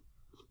Bite.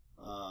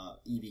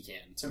 Eevee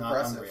can. It's not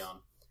impressive. Umbreon.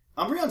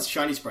 Umbreon's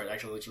shiny sprite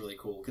actually looks really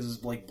cool, because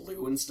it's, like,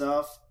 blue and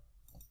stuff.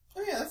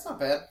 Oh yeah, that's not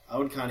bad. I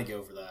would kind of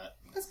go for that.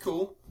 That's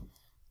cool.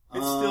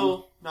 It's Um,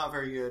 still not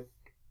very good.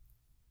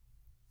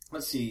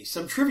 Let's see.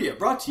 Some trivia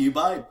brought to you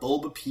by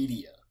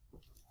Bulbapedia.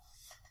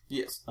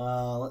 Yes.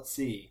 Let's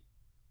see.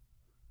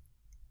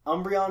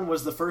 Umbreon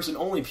was the first and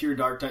only pure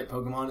Dark-type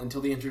Pokemon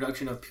until the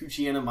introduction of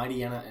Poochyena,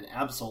 Mightyena, and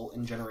Absol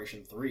in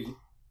Generation 3,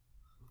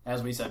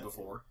 as we said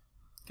before.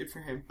 Good for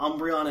him.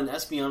 Umbreon and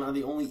Espeon are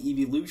the only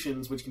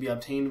evolutions which can be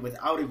obtained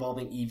without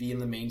evolving Eevee in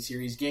the main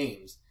series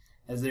games,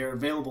 as they are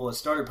available as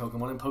starter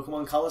Pokemon in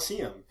Pokemon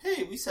Coliseum.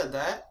 Hey, we said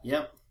that.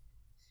 Yep.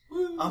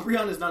 Woo.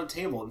 Umbreon is not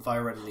attainable in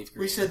Fire Red and Leaf Green.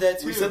 We said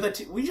that too. We said that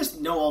too. We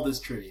just know all this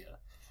trivia.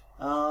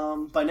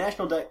 By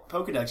National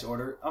Pokedex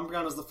order,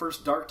 Umbreon is the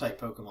first Dark-type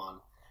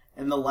Pokemon,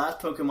 and the last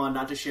Pokemon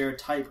not to share a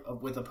type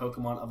with a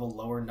Pokemon of a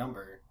lower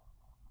number.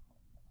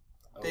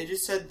 They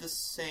just said the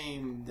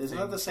same Isn't thing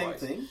that the same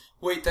twice. thing?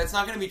 Wait, that's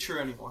not going to be true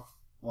anymore.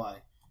 Why?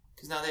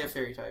 Because now they have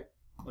Fairy type.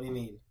 What do you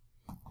mean?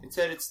 It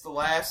said it's the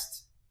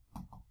last...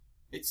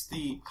 It's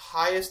the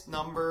highest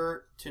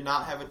number to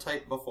not have a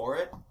type before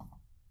it.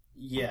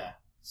 Yeah.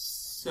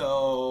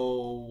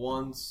 So,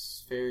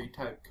 once Fairy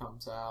type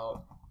comes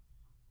out,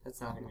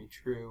 that's not going to be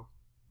true.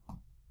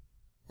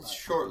 It's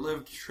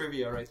short-lived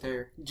trivia right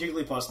there.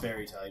 Jigglypuff's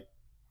Fairy type.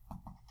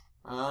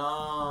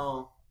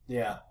 Oh.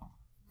 Yeah.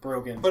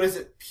 Broken. But is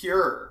it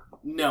pure?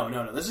 No.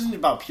 This isn't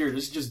about pure.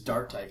 This is just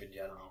Dark-type in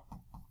general.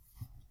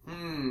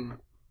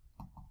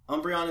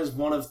 Umbreon is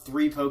one of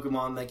 3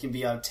 Pokemon that can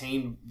be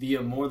obtained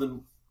via more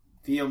than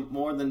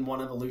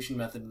one evolution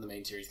method in the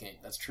main series game.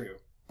 That's true.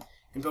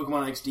 In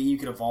Pokemon XD, you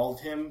could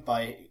evolve him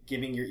by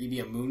giving your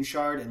Eevee a Moon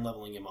Shard and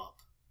leveling him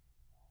up.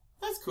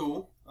 That's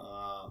cool.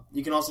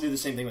 You can also do the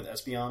same thing with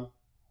Espeon.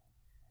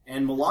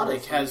 And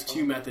Melodic has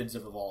 2 methods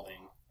of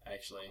evolving,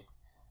 actually.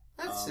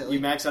 That's silly. You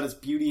max out its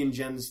Beauty in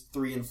Gens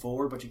 3 and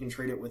 4, but you can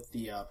trade it with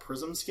the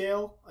Prism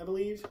Scale, I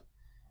believe.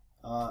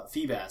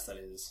 Feebas, that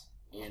is,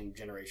 in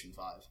Generation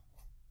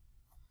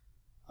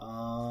 5.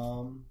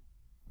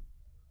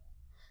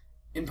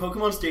 In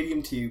Pokemon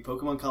Stadium 2,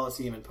 Pokemon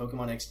Coliseum, and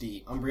Pokemon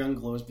XD, Umbreon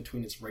glows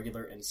between its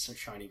regular and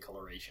shiny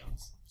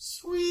colorations.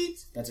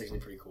 Sweet. That's actually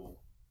pretty cool.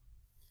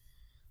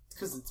 It's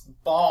because it's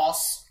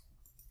boss.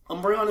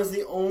 Umbreon is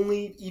the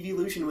only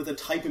evolution with a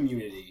type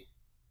immunity,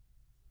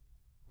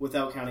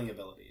 without counting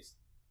abilities.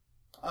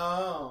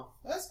 Oh,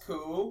 that's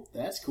cool.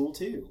 That's cool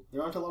too.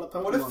 There aren't a lot of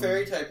Pokemon. What if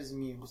Fairy type is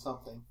immune to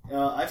something?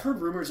 I've heard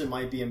rumors it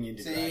might be immune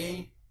to Dragon.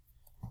 See?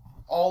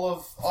 All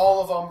of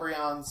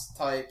Umbreon's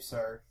types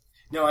are...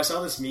 No, I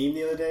saw this meme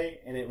the other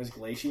day, and it was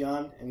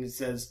Glaceon, and it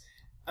says,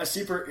 an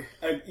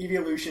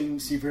evolution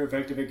super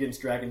effective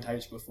against dragon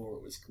types before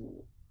it was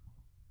cool.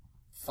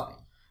 Funny.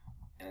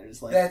 And I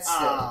was like, That's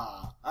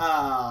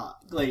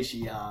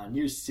Glaceon,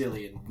 you're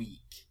silly and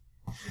weak.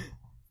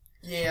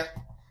 Yeah.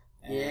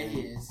 And Yeah,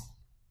 he is.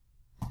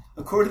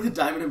 According to the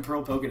Diamond and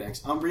Pearl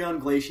Pokedex, Umbreon,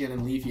 Glaceon,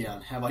 and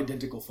Leafeon have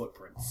identical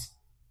footprints.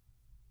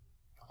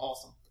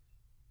 Awesome.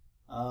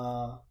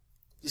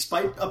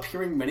 Despite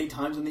appearing many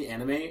times in the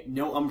anime,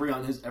 no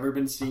Umbreon has ever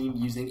been seen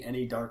using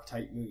any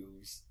Dark-type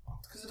moves.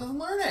 Because it doesn't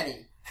learn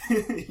any.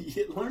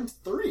 It learns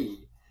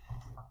 3.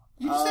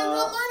 You just said it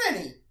doesn't learn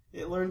any.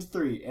 It learns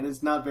 3, and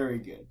it's not very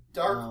good.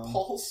 Dark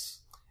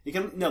Pulse. It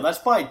can that's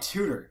by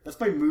tutor. That's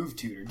by move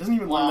tutor. It doesn't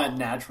even learn that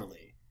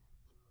naturally.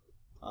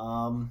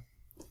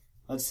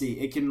 Let's see.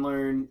 It can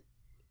learn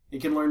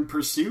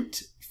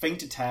Pursuit,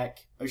 Feint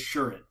Attack,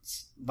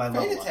 Assurance by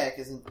level Feint up. Attack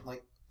isn't,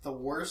 like, the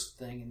worst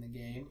thing in the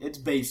game. It's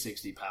base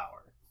 60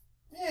 power.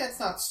 Yeah, it's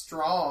not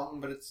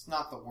strong, but it's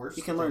not the worst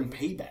You can thing. learn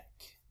Payback.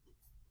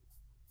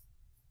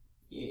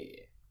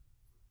 Yeah.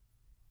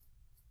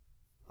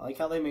 I like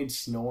how they made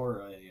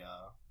Snore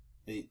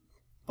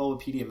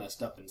Bulbapedia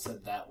messed up and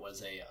said that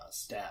was a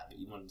stab,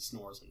 even when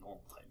Snore's a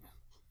normal type.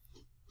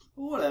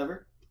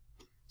 Whatever.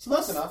 So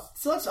that's enough.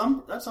 So that's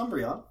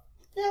Umbreon.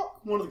 Yeah.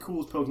 One of the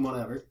coolest Pokemon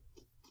ever.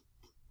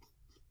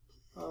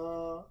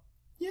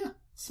 Yeah.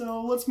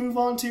 So let's move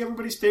on to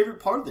everybody's favorite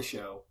part of the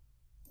show.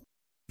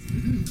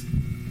 It's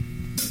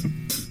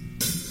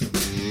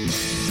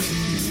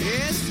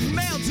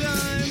mail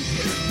time!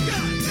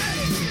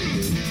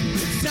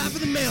 It's time for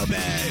the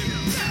mailbag!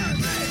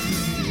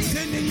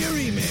 Send in your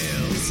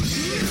emails!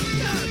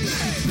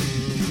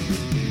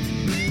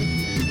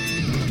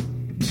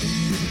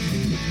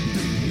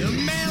 The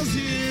mail's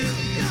here!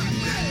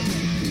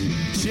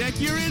 Check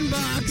your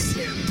inbox!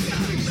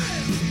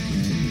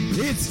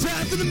 It's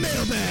time for the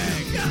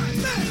mailbag.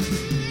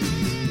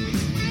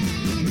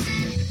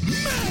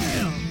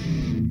 Mail.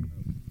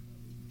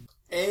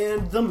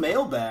 And the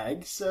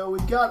mailbag. So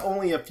we've got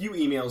only a few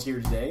emails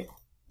here today.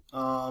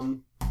 I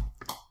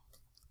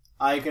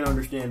can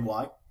understand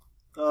why.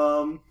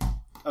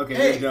 Okay,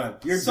 Hey, you're done.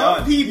 You're some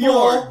done. people- You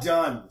are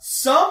done.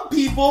 Some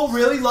people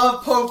really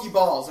love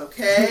Pokeballs,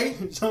 okay?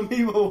 Some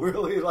people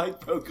really like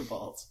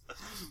Pokeballs.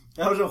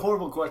 That was a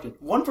horrible question.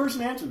 One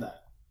person answered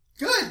that.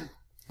 Good.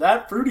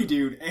 That fruity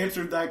dude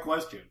answered that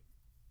question.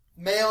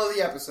 Mail of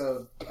the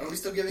episode. Are we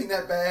still giving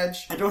that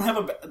badge? I don't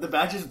have the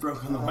badge is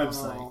broke on the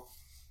website.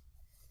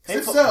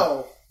 Hey,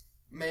 So,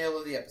 mail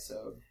of the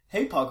episode.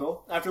 Hey,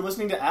 Puckle. After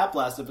listening to App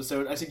last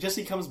episode, I suggest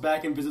he comes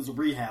back and visits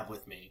rehab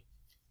with me.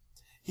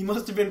 He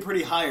must have been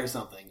pretty high or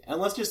something. And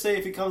let's just say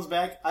if he comes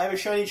back, I have a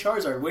shiny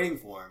Charizard waiting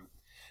for him.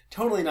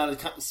 Totally not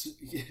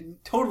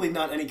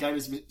any kind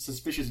of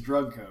suspicious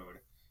drug code.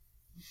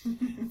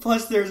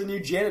 Plus, there's a new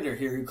janitor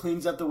here who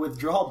cleans up the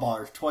withdrawal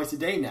bars twice a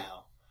day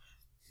now.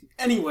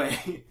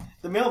 Anyway,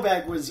 the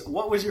mailbag was,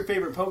 what was your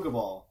favorite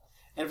Pokeball?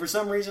 And for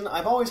some reason,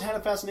 I've always had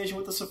a fascination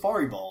with the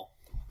Safari Ball.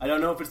 I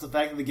don't know if it's the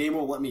fact that the game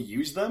won't let me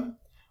use them,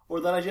 or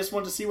that I just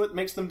want to see what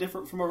makes them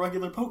different from a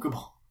regular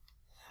Pokeball.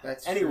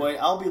 That's Anyway,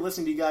 true. I'll be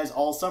listening to you guys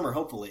all summer,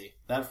 hopefully.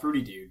 That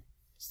fruity dude.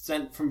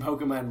 Sent from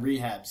Pokemon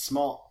Rehab.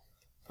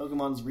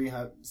 Pokemon's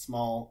Rehab,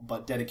 small,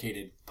 but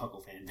dedicated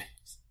Puckle fan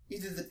base.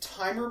 Either the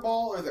timer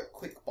ball or the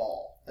quick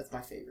ball. That's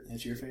my favorite.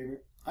 That's your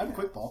favorite? I have a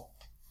quick ball.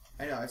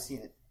 I know, I've seen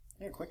it.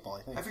 Yeah, a quick ball,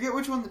 I think. I forget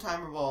which one the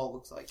timer ball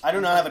looks like. I do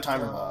not have a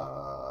timer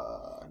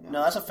ball.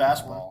 No, that's a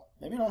fastball.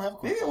 Maybe I don't have a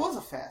quick Maybe it ball. was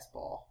a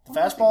fastball.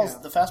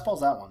 The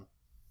fastball's that one.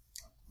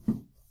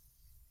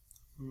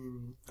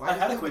 Why I does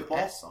had it a have quick an ball.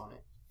 S on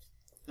it.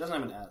 It doesn't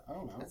have an S. I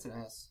don't know. That's an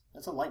S.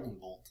 That's a lightning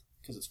bolt.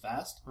 Because it's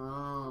fast?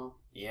 Oh.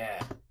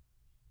 Yeah.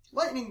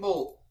 Lightning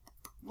bolt.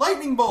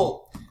 Lightning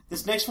bolt.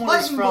 This next one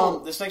Lightning is bolt.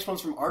 from. This next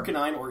one's from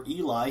Arcanine or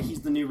Eli.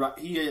 He's the new.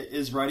 He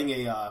is writing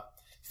a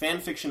fan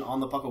fiction on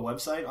the Puckle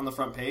website on the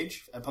front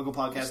page at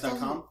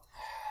PucklePodcast.com.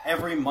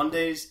 Every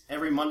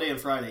Monday and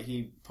Friday,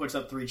 he puts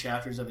up 3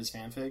 chapters of his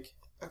fanfic.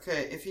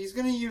 Okay, if he's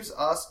gonna use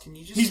us, can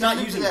you just? He's not send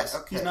him using to that? us.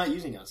 Okay. He's not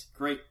using us.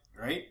 Great,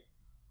 right?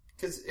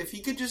 Because if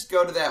he could just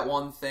go to that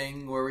one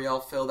thing where we all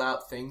filled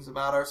out things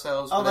about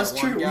ourselves. Oh, for that's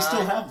that one true. guy, We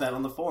still have that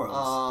on the forums.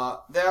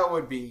 that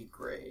would be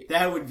great.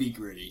 That would be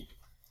great.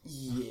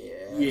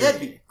 Yeah,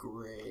 that'd be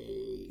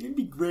great. It'd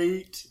be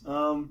great.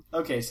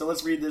 Okay, so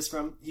let's read this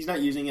from. He's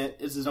not using it.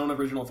 It's his own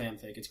original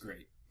fanfic. It's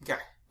great. Okay.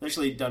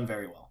 Actually done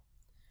very well.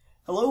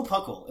 Hello,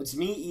 Puckle. It's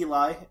me,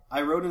 Eli.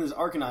 I wrote in as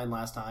Arcanine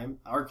last time.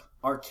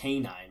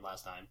 Arcanine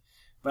last time.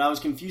 But I was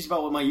confused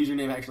about what my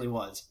username actually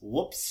was.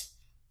 Whoops.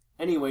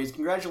 Anyways,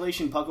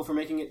 congratulations, Puckle, for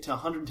making it to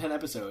 110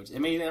 episodes. It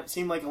may not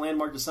seem like a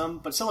landmark to some,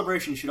 but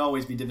celebration should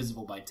always be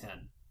divisible by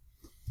 10.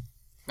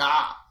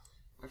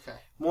 Okay.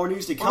 More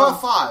news to What come.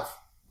 about 5?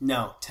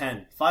 No,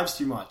 10. 5's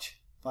too much.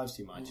 5's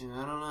too much.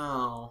 I don't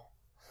know.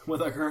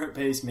 With our current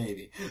pace,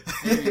 maybe.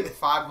 Maybe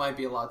 5 might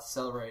be a lot to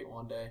celebrate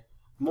one day.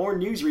 More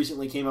news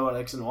recently came out about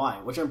X and Y,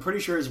 which I'm pretty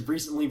sure has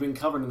recently been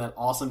covered in that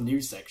awesome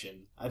news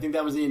section. I think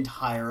that was the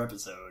entire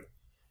episode.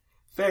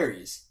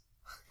 Fairies.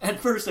 At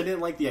first, I didn't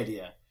like the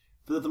idea,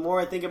 but the more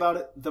I think about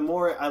it, the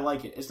more I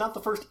like it. It's not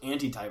the first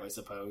anti-type, I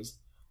suppose.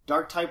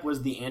 Dark-type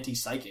was the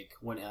anti-psychic,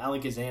 when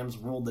Alakazam's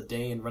ruled the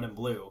day in red and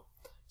blue.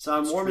 So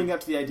I'm warming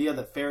up to the idea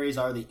that fairies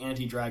are the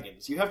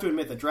anti-dragons. You have to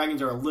admit that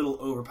dragons are a little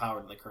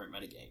overpowered in the current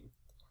metagame.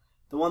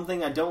 The one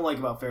thing I don't like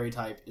about fairy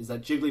type is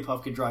that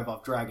Jigglypuff can drive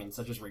off dragons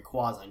such as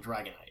Rayquaza and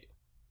Dragonite.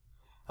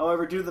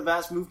 However, due to the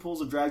vast move pools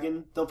of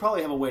dragon, they'll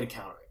probably have a way to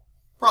counter it.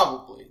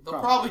 Probably.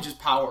 They'll probably just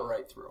power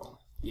right through them.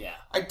 Yeah.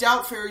 I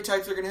doubt fairy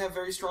types are going to have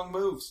very strong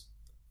moves.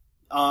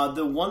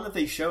 The one that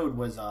they showed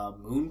was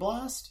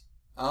Moonblast.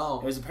 Oh.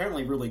 It was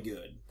apparently really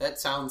good. That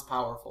sounds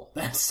powerful.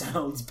 That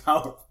sounds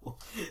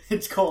powerful.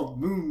 It's called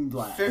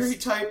Moonblast. Fairy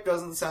type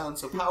doesn't sound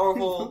so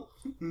powerful.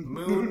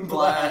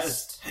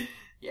 Moonblast.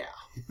 Yeah.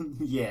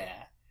 Yeah.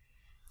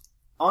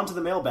 On to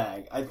the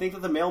mailbag. I think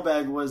that the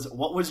mailbag was,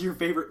 what was your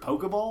favorite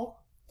Pokeball?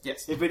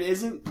 Yes. If it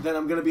isn't, then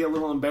I'm going to be a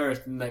little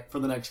embarrassed for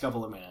the next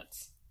couple of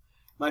minutes.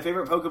 My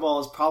favorite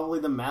Pokeball is probably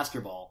the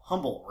Master Ball.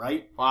 Humble,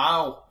 right?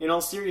 Wow. In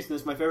all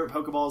seriousness, my favorite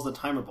Pokeball is the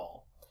Timer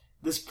Ball.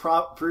 This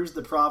proves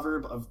the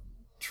proverb of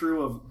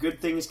good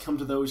things come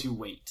to those who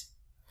wait.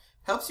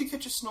 Helps you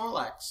catch a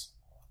Snorlax.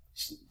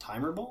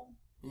 Timer Ball?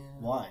 Yeah.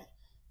 Why?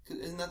 'Cause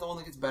isn't that the one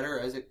that gets better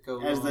as it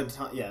goes As on? the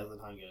time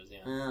goes, yeah.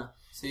 Yeah.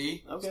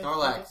 See? Okay.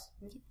 Snorlax.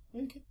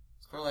 Okay.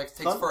 Snorlax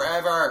takes Fun.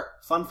 forever.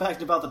 Fun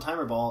fact about the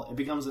Timer Ball, it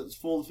becomes its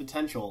full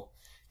potential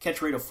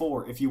catch rate of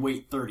 4 if you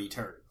wait 30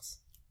 turns.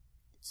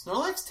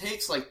 Snorlax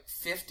takes like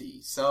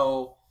 50,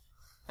 so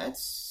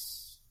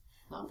that's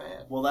not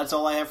bad. Well, that's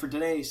all I have for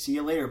today. See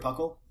you later,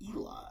 Puckle.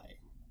 Eli.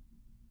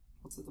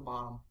 What's at the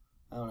bottom?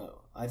 I don't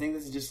know. I think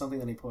this is just something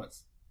that he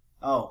puts.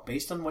 Oh,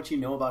 based on what you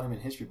know about him in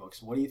history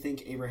books, what do you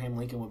think Abraham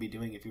Lincoln would be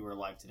doing if he were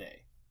alive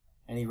today?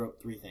 And he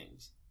wrote 3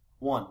 things.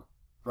 1.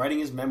 Writing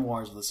his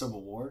memoirs of the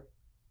Civil War.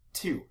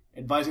 2.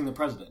 Advising the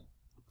president.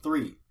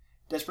 3.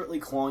 Desperately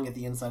clawing at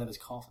the inside of his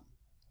coffin.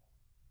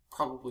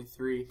 Probably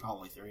 3.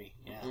 Probably 3.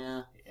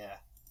 Yeah. Yeah.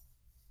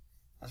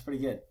 That's pretty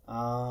good.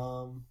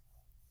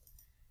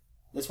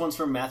 This one's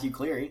from Matthew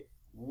Cleary.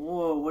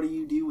 Whoa, what do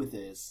you do with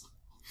this?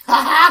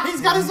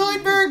 He's got a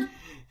Zoidberg!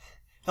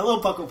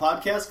 Hello, Puckle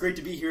Podcast. Great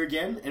to be here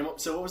again. And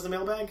so what was the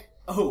mailbag?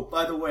 Oh,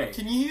 by the way.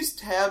 Can you use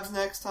tabs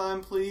next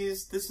time,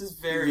 please? This is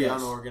very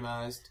Yes.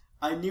 unorganized.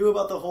 I knew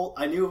about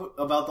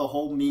the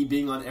whole me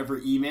being on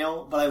every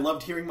email, but I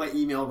loved hearing my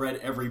email read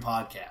every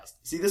podcast.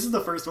 See, this is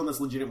the first one that's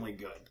legitimately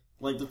good.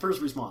 Like, the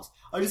first response.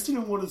 I just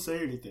didn't want to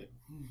say anything.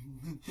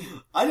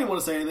 I didn't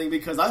want to say anything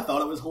because I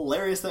thought it was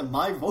hilarious that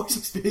my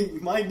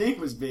name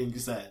was being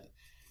said.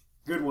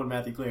 Good one,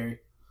 Matthew Cleary.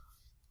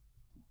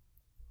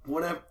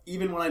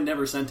 Even when I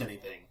never sent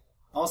anything.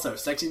 Also,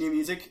 sexy new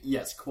music?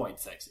 Yes, quite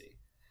sexy.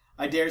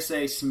 I dare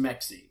say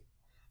smexy.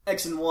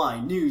 X and Y,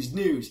 news,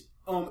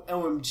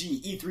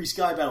 OMG, E3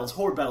 Sky Battles,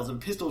 Horde Battles,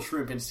 and Pistol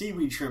Shrimp, and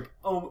Seaweed Shrimp,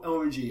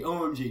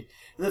 OMG.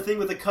 And the thing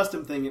with the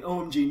custom thing, and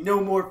OMG, no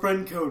more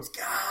friend codes.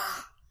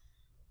 Gah!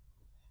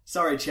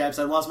 Sorry, chaps,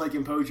 I lost my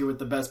composure with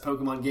the best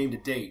Pokemon game to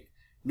date.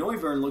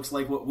 Noivern looks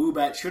like what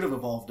Woobat should have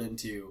evolved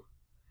into.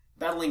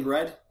 Battling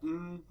Red?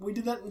 We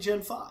did that in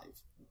Gen 5.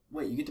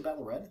 Wait, you get to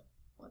battle Red?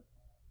 What?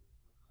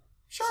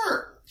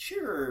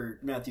 Sure,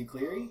 Matthew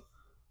Cleary.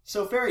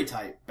 So Fairy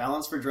type,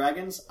 balance for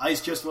dragons,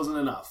 ice just wasn't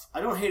enough. I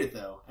don't hate it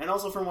though, and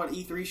also from what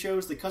E3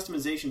 shows, the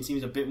customization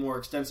seems a bit more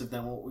extensive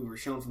than what we were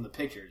shown from the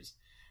pictures.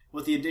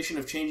 With the addition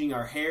of changing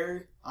our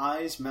hair,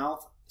 eyes,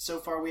 mouth, so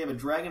far we have a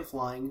dragon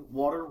flying,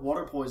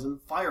 water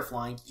poison, fire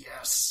flying,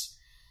 yes!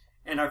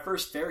 And our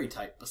first fairy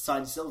type,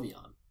 besides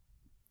Sylveon.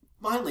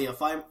 Finally, a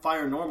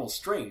fire normal,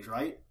 strange,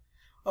 right?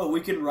 Oh,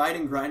 we can ride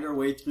and grind our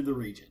way through the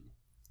region.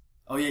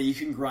 Oh yeah, you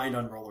can grind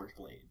on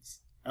rollerblades.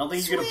 I don't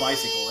think you get a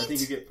bicycle, I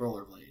think you get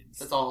rollerblades.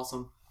 That's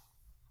awesome.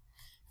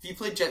 Have you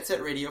played Jet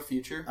Set Radio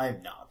Future? I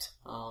have not.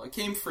 It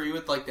came free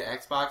with like the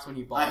Xbox when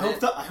you bought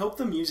it. I hope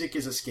the music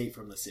is Escape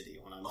from the City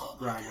when I'm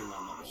grinding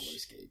on the roller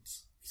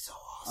skates. So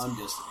awesome. I'm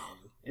just saying.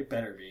 It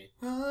better be.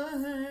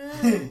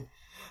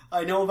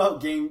 I know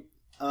about game...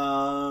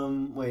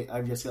 wait,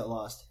 I just got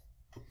lost.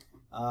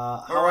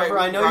 However,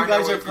 I know you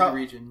guys are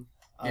region.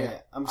 Yeah,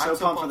 I'm so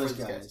pumped for this,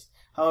 guys.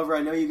 However,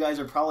 I know you guys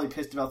are probably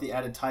pissed about the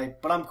added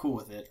type, but I'm cool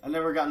with it. I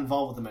never got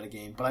involved with the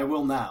metagame, but I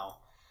will now.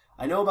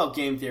 I know about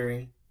game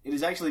theory. It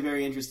is actually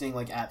very interesting,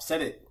 like App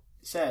said.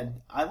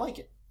 I like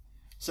it.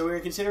 So we are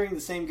considering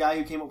the same guy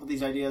who came up with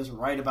these ideas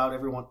right about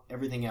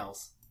everything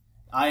else.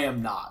 I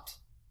am not.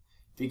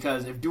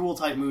 Because if dual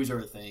type moves are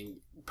a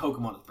thing,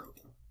 Pokemon is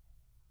broken.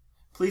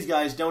 Please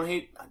guys, don't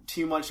hate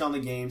too much on the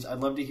games.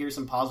 I'd love to hear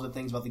some positive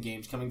things about the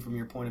games coming from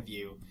your point of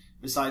view,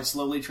 besides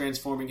slowly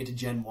transforming into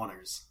Gen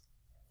 1ers.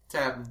 It's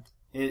happened.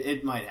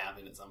 It might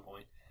happen at some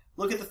point.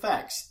 Look at the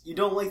facts. You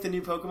don't like the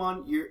new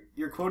Pokemon?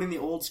 You're quoting the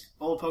old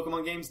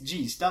Pokemon games?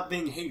 Gee, stop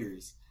being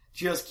haters.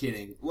 Just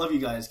kidding. Love you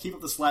guys. Keep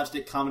up the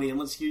slapstick comedy and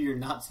let's hear your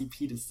Nazi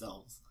PETA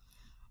selves.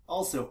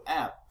 Also,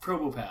 app,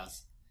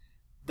 Probopass.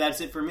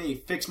 That's it for me.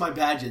 Fix my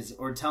badges,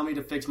 or tell me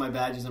to fix my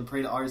badges and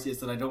pray to Arceus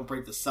that I don't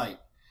break the site.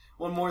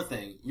 One more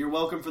thing. You're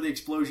welcome for the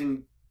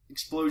explosion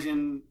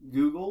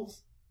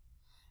Googles.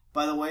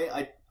 By the way,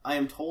 I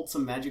am told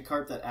some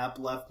Magikarp that app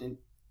left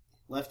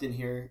in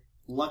here.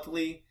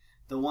 Luckily,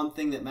 the one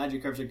thing that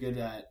Magikarps are good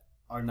at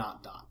are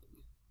not dying.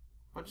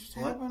 What just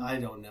happened? I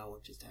don't know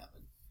what just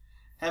happened.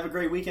 Have a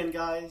great weekend,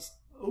 guys.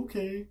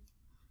 Okay.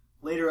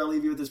 Later, I'll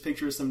leave you with this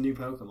picture of some new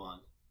Pokemon.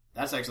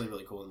 That's actually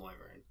really cool in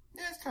Wyvern.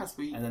 Yeah, it's kind of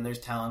sweet. And then there's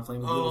Talonflame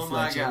with oh little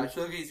my Fletcher. gosh,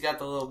 look, he's got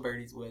the little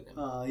birdies with him.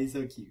 Oh, he's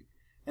so cute.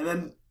 And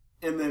then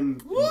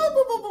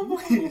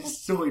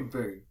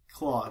Zoidberg,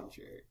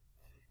 Clawincher.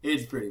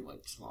 It's pretty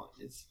much small.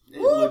 It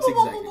looks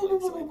exactly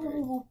like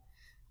Zoidberg.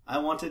 I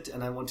want it,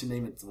 and I want to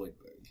name it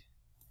Zoidberg.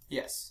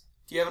 Yes.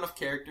 Do you have enough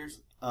characters?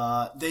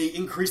 They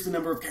increased the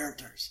number of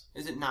characters.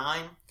 Is it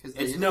 9?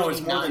 It's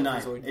more than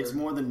 9. It's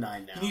more than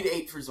 9 now. You need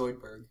 8 for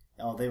Zoidberg.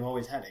 Oh, they've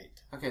always had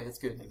 8. Okay, that's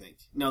good. I think.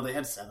 No, they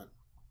had 7.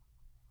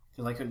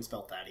 Because I couldn't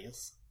spell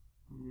Thaddeus.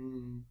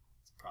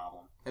 It's a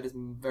problem. That is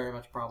very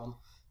much a problem.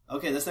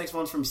 Okay, this next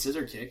one's from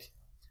Scissorkick.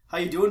 How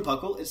you doing,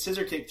 Puckle? It's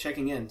Scissorkick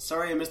checking in.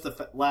 Sorry I missed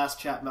the last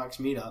Chatbox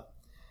meetup.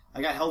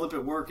 I got held up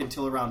at work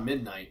until around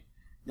midnight.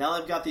 Now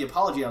that I've got the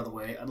apology out of the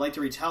way, I'd like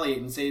to retaliate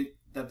and say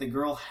that the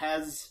girl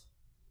has...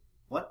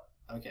 What?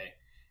 Okay.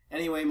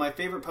 Anyway, my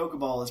favorite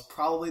Pokeball is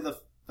probably the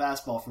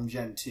fastball from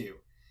Gen 2.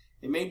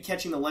 It made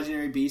catching the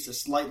legendary beast a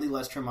slightly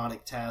less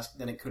traumatic task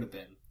than it could have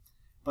been.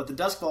 But the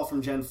Duskball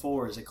from Gen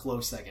 4 is a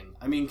close second.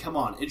 I mean, come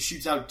on, it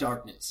shoots out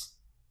darkness.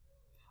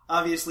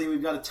 Obviously,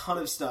 we've got a ton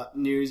of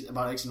news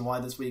about X and Y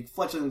this week.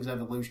 Fletching's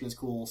evolution is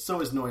cool, so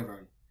is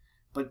Noivern.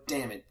 But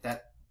damn it,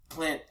 that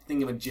plant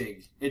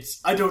thingamajig.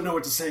 I don't know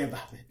what to say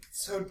about it.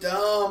 So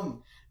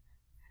dumb.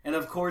 And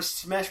of course,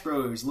 Smash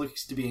Bros.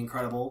 Looks to be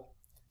incredible.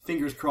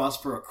 Fingers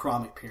crossed for a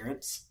Chrom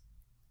appearance.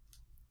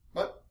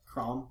 What?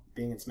 Chrom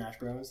being in Smash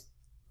Bros.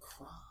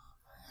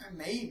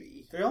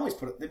 Maybe.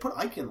 They put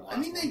Ike in the last one.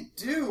 I mean, they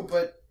do,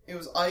 but it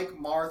was Ike,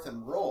 Marth,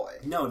 and Roy.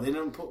 No, they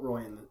didn't put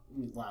Roy in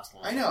the last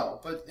one. I know,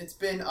 but it's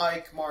been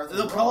Ike, Marth, and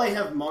They'll Roy. probably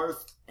have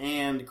Marth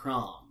and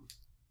Chrom.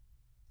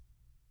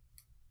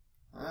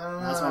 I don't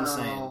know. That's what I'm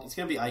saying. It's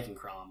gonna be Ike and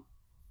Crom.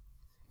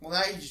 Well,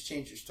 now you just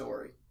changed your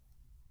story.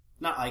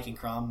 Not Ike and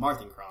Crom,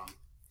 Marth and Crom.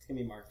 It's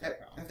gonna be Marth and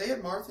Crom. Have they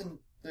had Marth and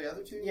the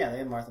other two? Yeah, they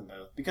had Marth and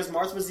both. Because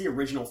Marth was the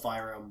original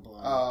Fire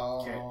Emblem,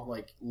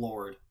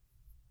 Lord.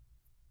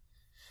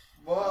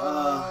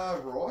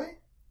 Roy?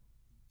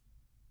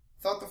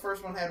 Thought the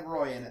first one had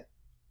Roy in it.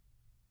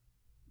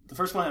 The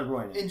first one had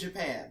Roy in it. In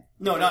Japan.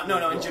 No.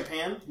 In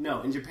Japan,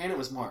 in Japan it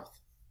was Marth.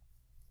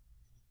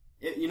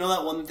 You know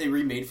that one that they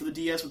remade for the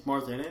DS with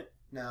Marth in it?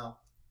 No.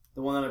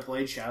 The one that I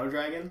played, Shadow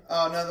Dragon?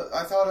 Oh no!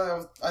 I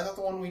thought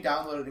the one we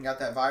downloaded and got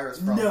that virus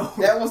from. No,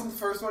 that wasn't the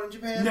first one in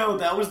Japan. No,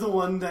 that was the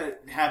one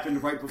that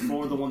happened right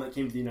before the one that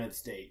came to the United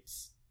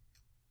States.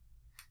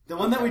 The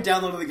one that we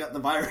downloaded and got the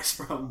virus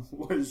from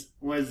was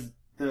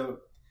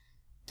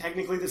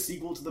technically the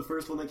sequel to the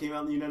first one that came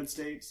out in the United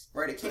States.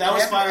 Right, it came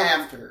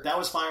after. That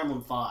was Fire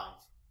Emblem 5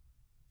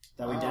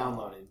 that we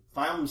downloaded.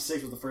 Fire Emblem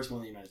 6 was the first one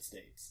in the United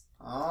States.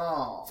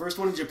 Oh, first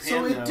one in Japan.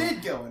 So it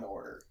did go in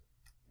order.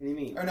 What do you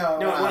mean? Or no,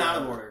 it went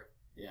out of order.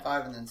 Yeah.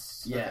 5 and then...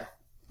 Yeah. Okay.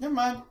 Never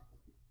mind.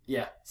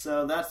 Yeah,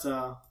 so that's,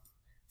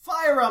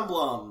 Fire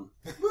Emblem!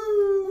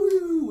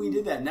 Woo! We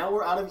did that. Now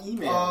we're out of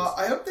emails.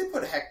 I hope they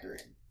put Hector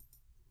in.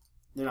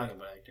 They're not gonna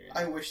put Hector in.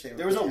 I wish they would.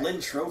 There was no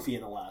Lynn trophy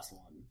in the last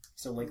one.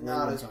 So, like,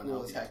 not Lynn as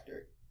cool as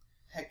Hector.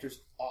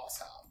 Hector's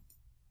awesome.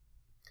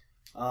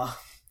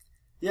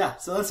 Yeah,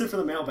 so that's it for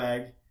the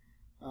mailbag.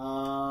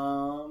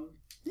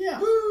 Yeah.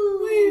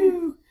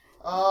 Woo!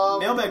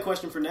 Mailbag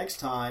question for next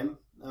time.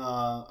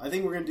 I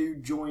think we're going to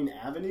do Join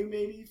Avenue,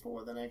 maybe,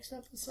 for the next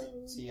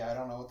episode. See, I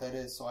don't know what that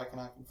is, so I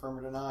cannot confirm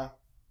or deny.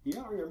 You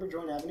don't remember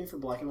Join Avenue for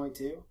Black and White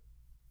 2?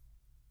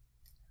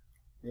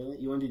 Really?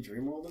 You want to do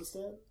Dream World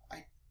instead?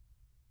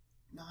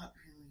 Not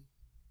really.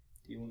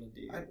 Do you want to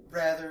do... I'd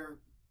rather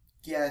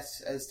guess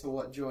as to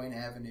what Join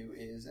Avenue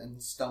is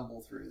and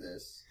stumble through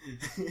this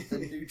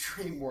than do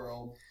Dream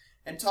World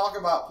and talk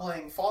about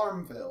playing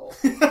Farmville.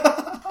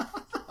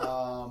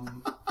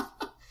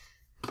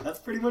 That's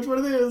pretty much what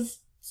it is.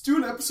 Let's do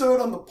an episode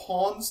on the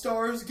Pawn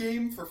Stars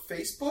game for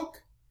Facebook.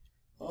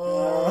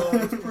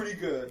 It's pretty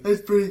good.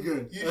 It's pretty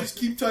good. You just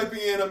keep typing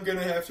in, I'm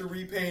gonna have to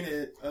repaint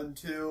it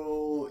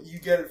until you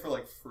get it for,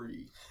 like,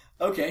 free.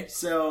 Okay,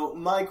 so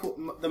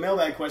the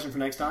mailbag question for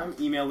next time,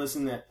 email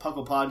listen at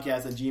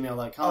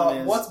pucklepodcast@gmail.com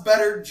is... What's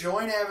better,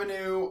 Join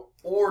Avenue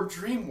or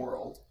Dream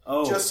World?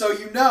 Oh. Just so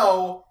you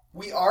know,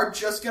 we are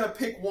just gonna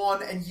pick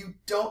one, and you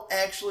don't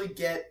actually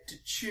get to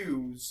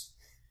choose.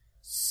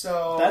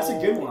 So that's a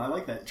good one. I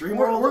like that. Dream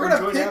we're World gonna or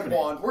Join pick Avenue.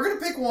 one. We're gonna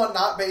pick one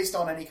not based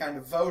on any kind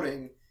of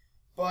voting,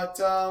 but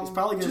it's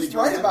probably gonna just be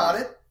write Join about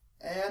Avenue. it,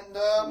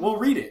 and we'll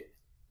read it.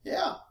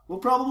 Yeah, we'll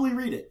probably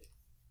read it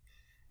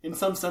in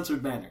some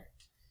censored manner.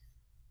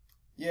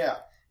 Yeah.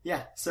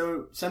 Yeah,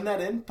 so send that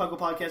in,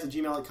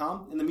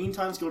 pucklepodcast@gmail.com. In the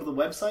meantime, go to the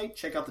website,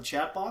 check out the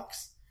chat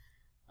box.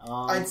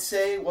 I'd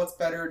say what's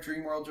better,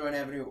 Dream World, Join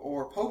Avenue,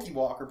 or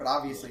Pokewalker, but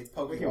obviously it's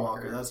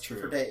Pokewalker. That's true.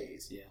 For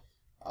days. Yeah.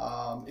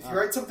 If you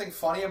write something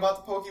funny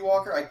about the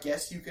Pokewalker, I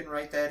guess you can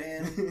write that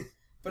in.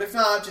 But if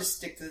not, just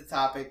stick to the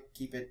topic.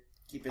 Keep it.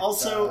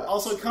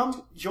 Also,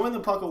 come join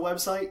the Puckle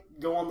website.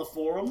 Go on the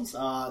forums.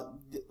 A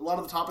lot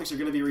of the topics are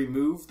going to be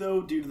removed,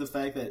 though, due to the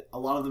fact that a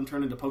lot of them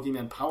turn into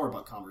Pokemon Power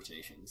Buck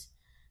conversations.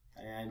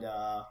 And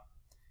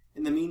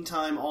in the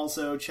meantime,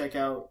 also check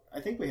out... I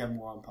think we have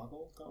more on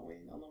Puckle, don't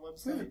we, on the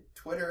website? We have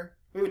Twitter.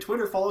 We have a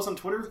Twitter. Follow us on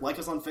Twitter. Like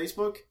us on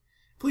Facebook.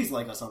 Please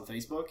like us on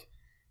Facebook.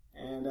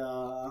 And,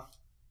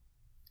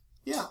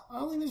 yeah, I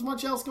don't think there's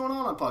much else going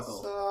on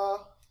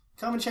Puckle.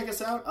 Come and check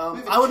us out.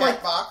 I would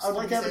like to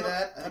have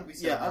that.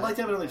 I'd like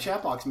to have another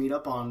chat box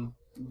meetup on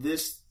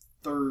this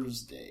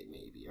Thursday,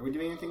 maybe. Are we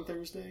doing anything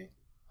Thursday?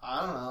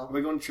 I don't know. Are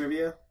we going to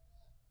trivia?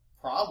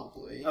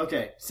 Probably.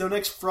 Okay, so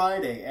next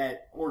Friday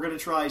we're going to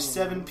try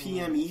 7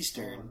 p.m.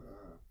 Eastern.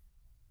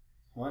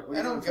 What?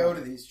 I don't go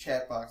to these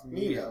chat box meetups.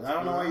 Me either. I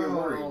don't know why you're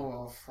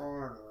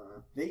worried.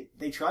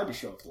 They tried to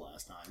show up the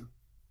last time.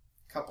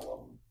 A couple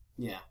of them.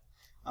 Yeah.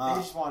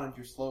 They just wanted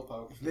your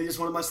Slowpoke. They just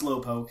wanted my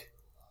Slowpoke.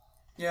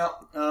 Yeah.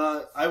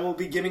 I will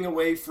be giving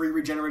away free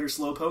Regenerator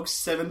Slowpokes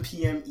 7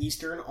 p.m.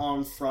 Eastern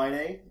on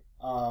Friday,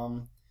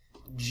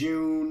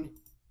 June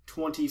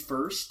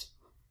 21st.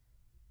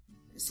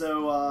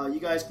 So you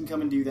guys can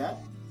come and do that.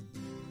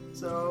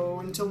 So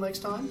until next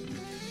time,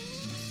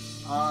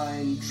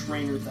 I'm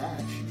Trainer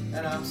Thatch.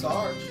 And I'm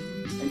Sarge.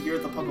 And here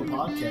at the Puckle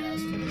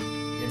Podcast,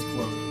 it's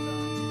closing time.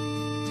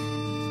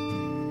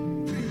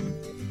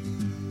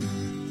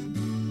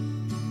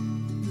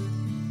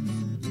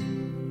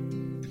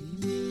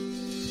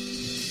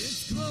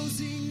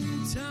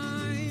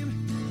 Time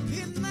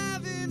in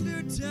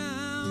Lavender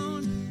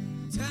Town.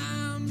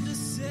 Time to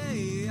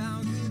say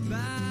our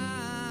goodbyes.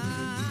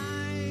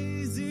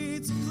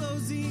 It's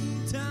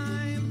closing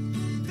time.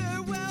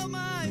 Farewell,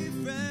 my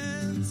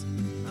friends.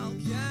 I'll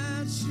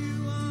catch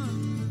you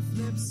on the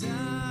flip side.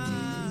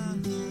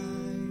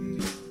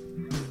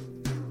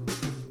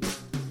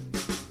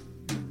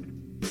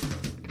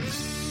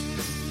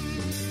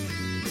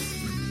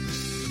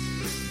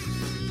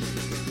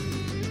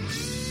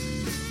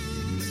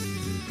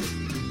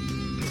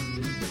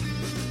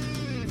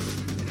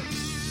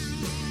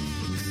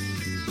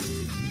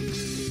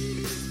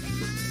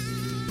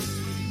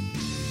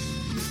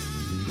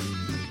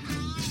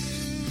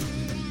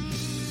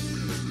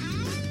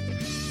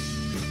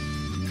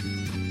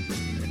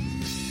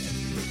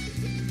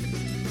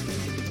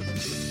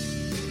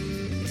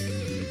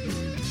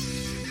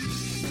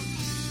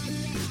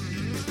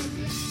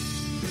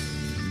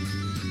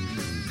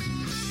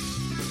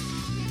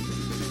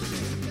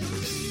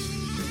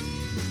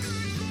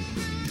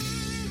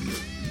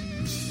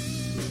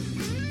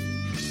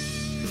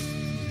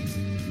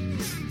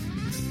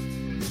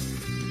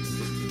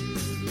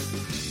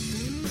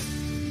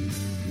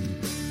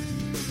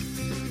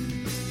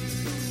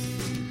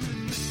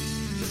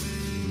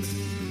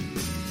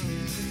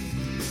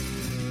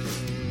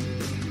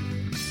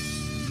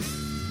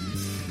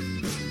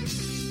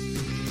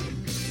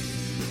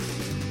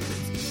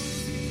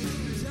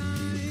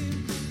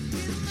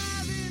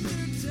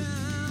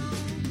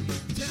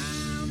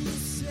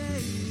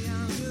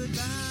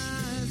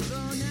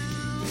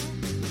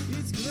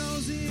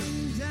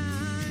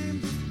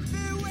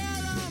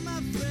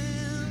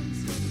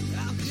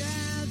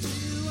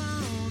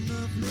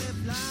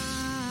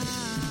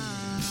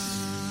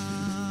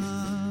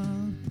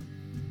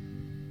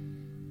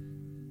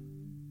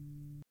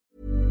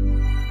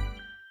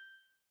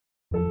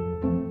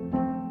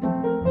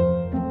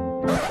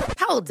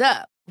 Hold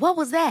up. What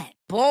was that?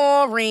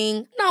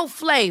 Boring. No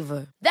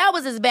flavor. That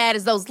was as bad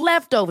as those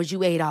leftovers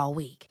you ate all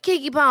week.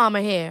 Keke Palmer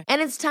here, and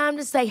it's time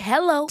to say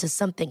hello to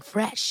something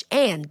fresh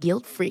and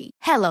guilt-free.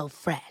 Hello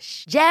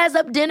Fresh. Jazz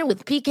up dinner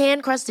with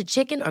pecan-crusted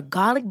chicken or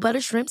garlic butter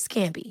shrimp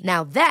scampi.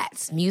 Now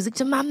that's music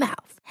to my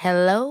mouth.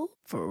 Hello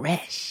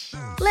Fresh.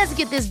 Let's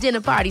get this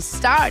dinner party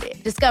started.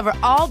 Discover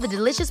all the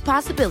delicious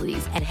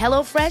possibilities at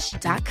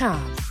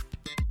hellofresh.com.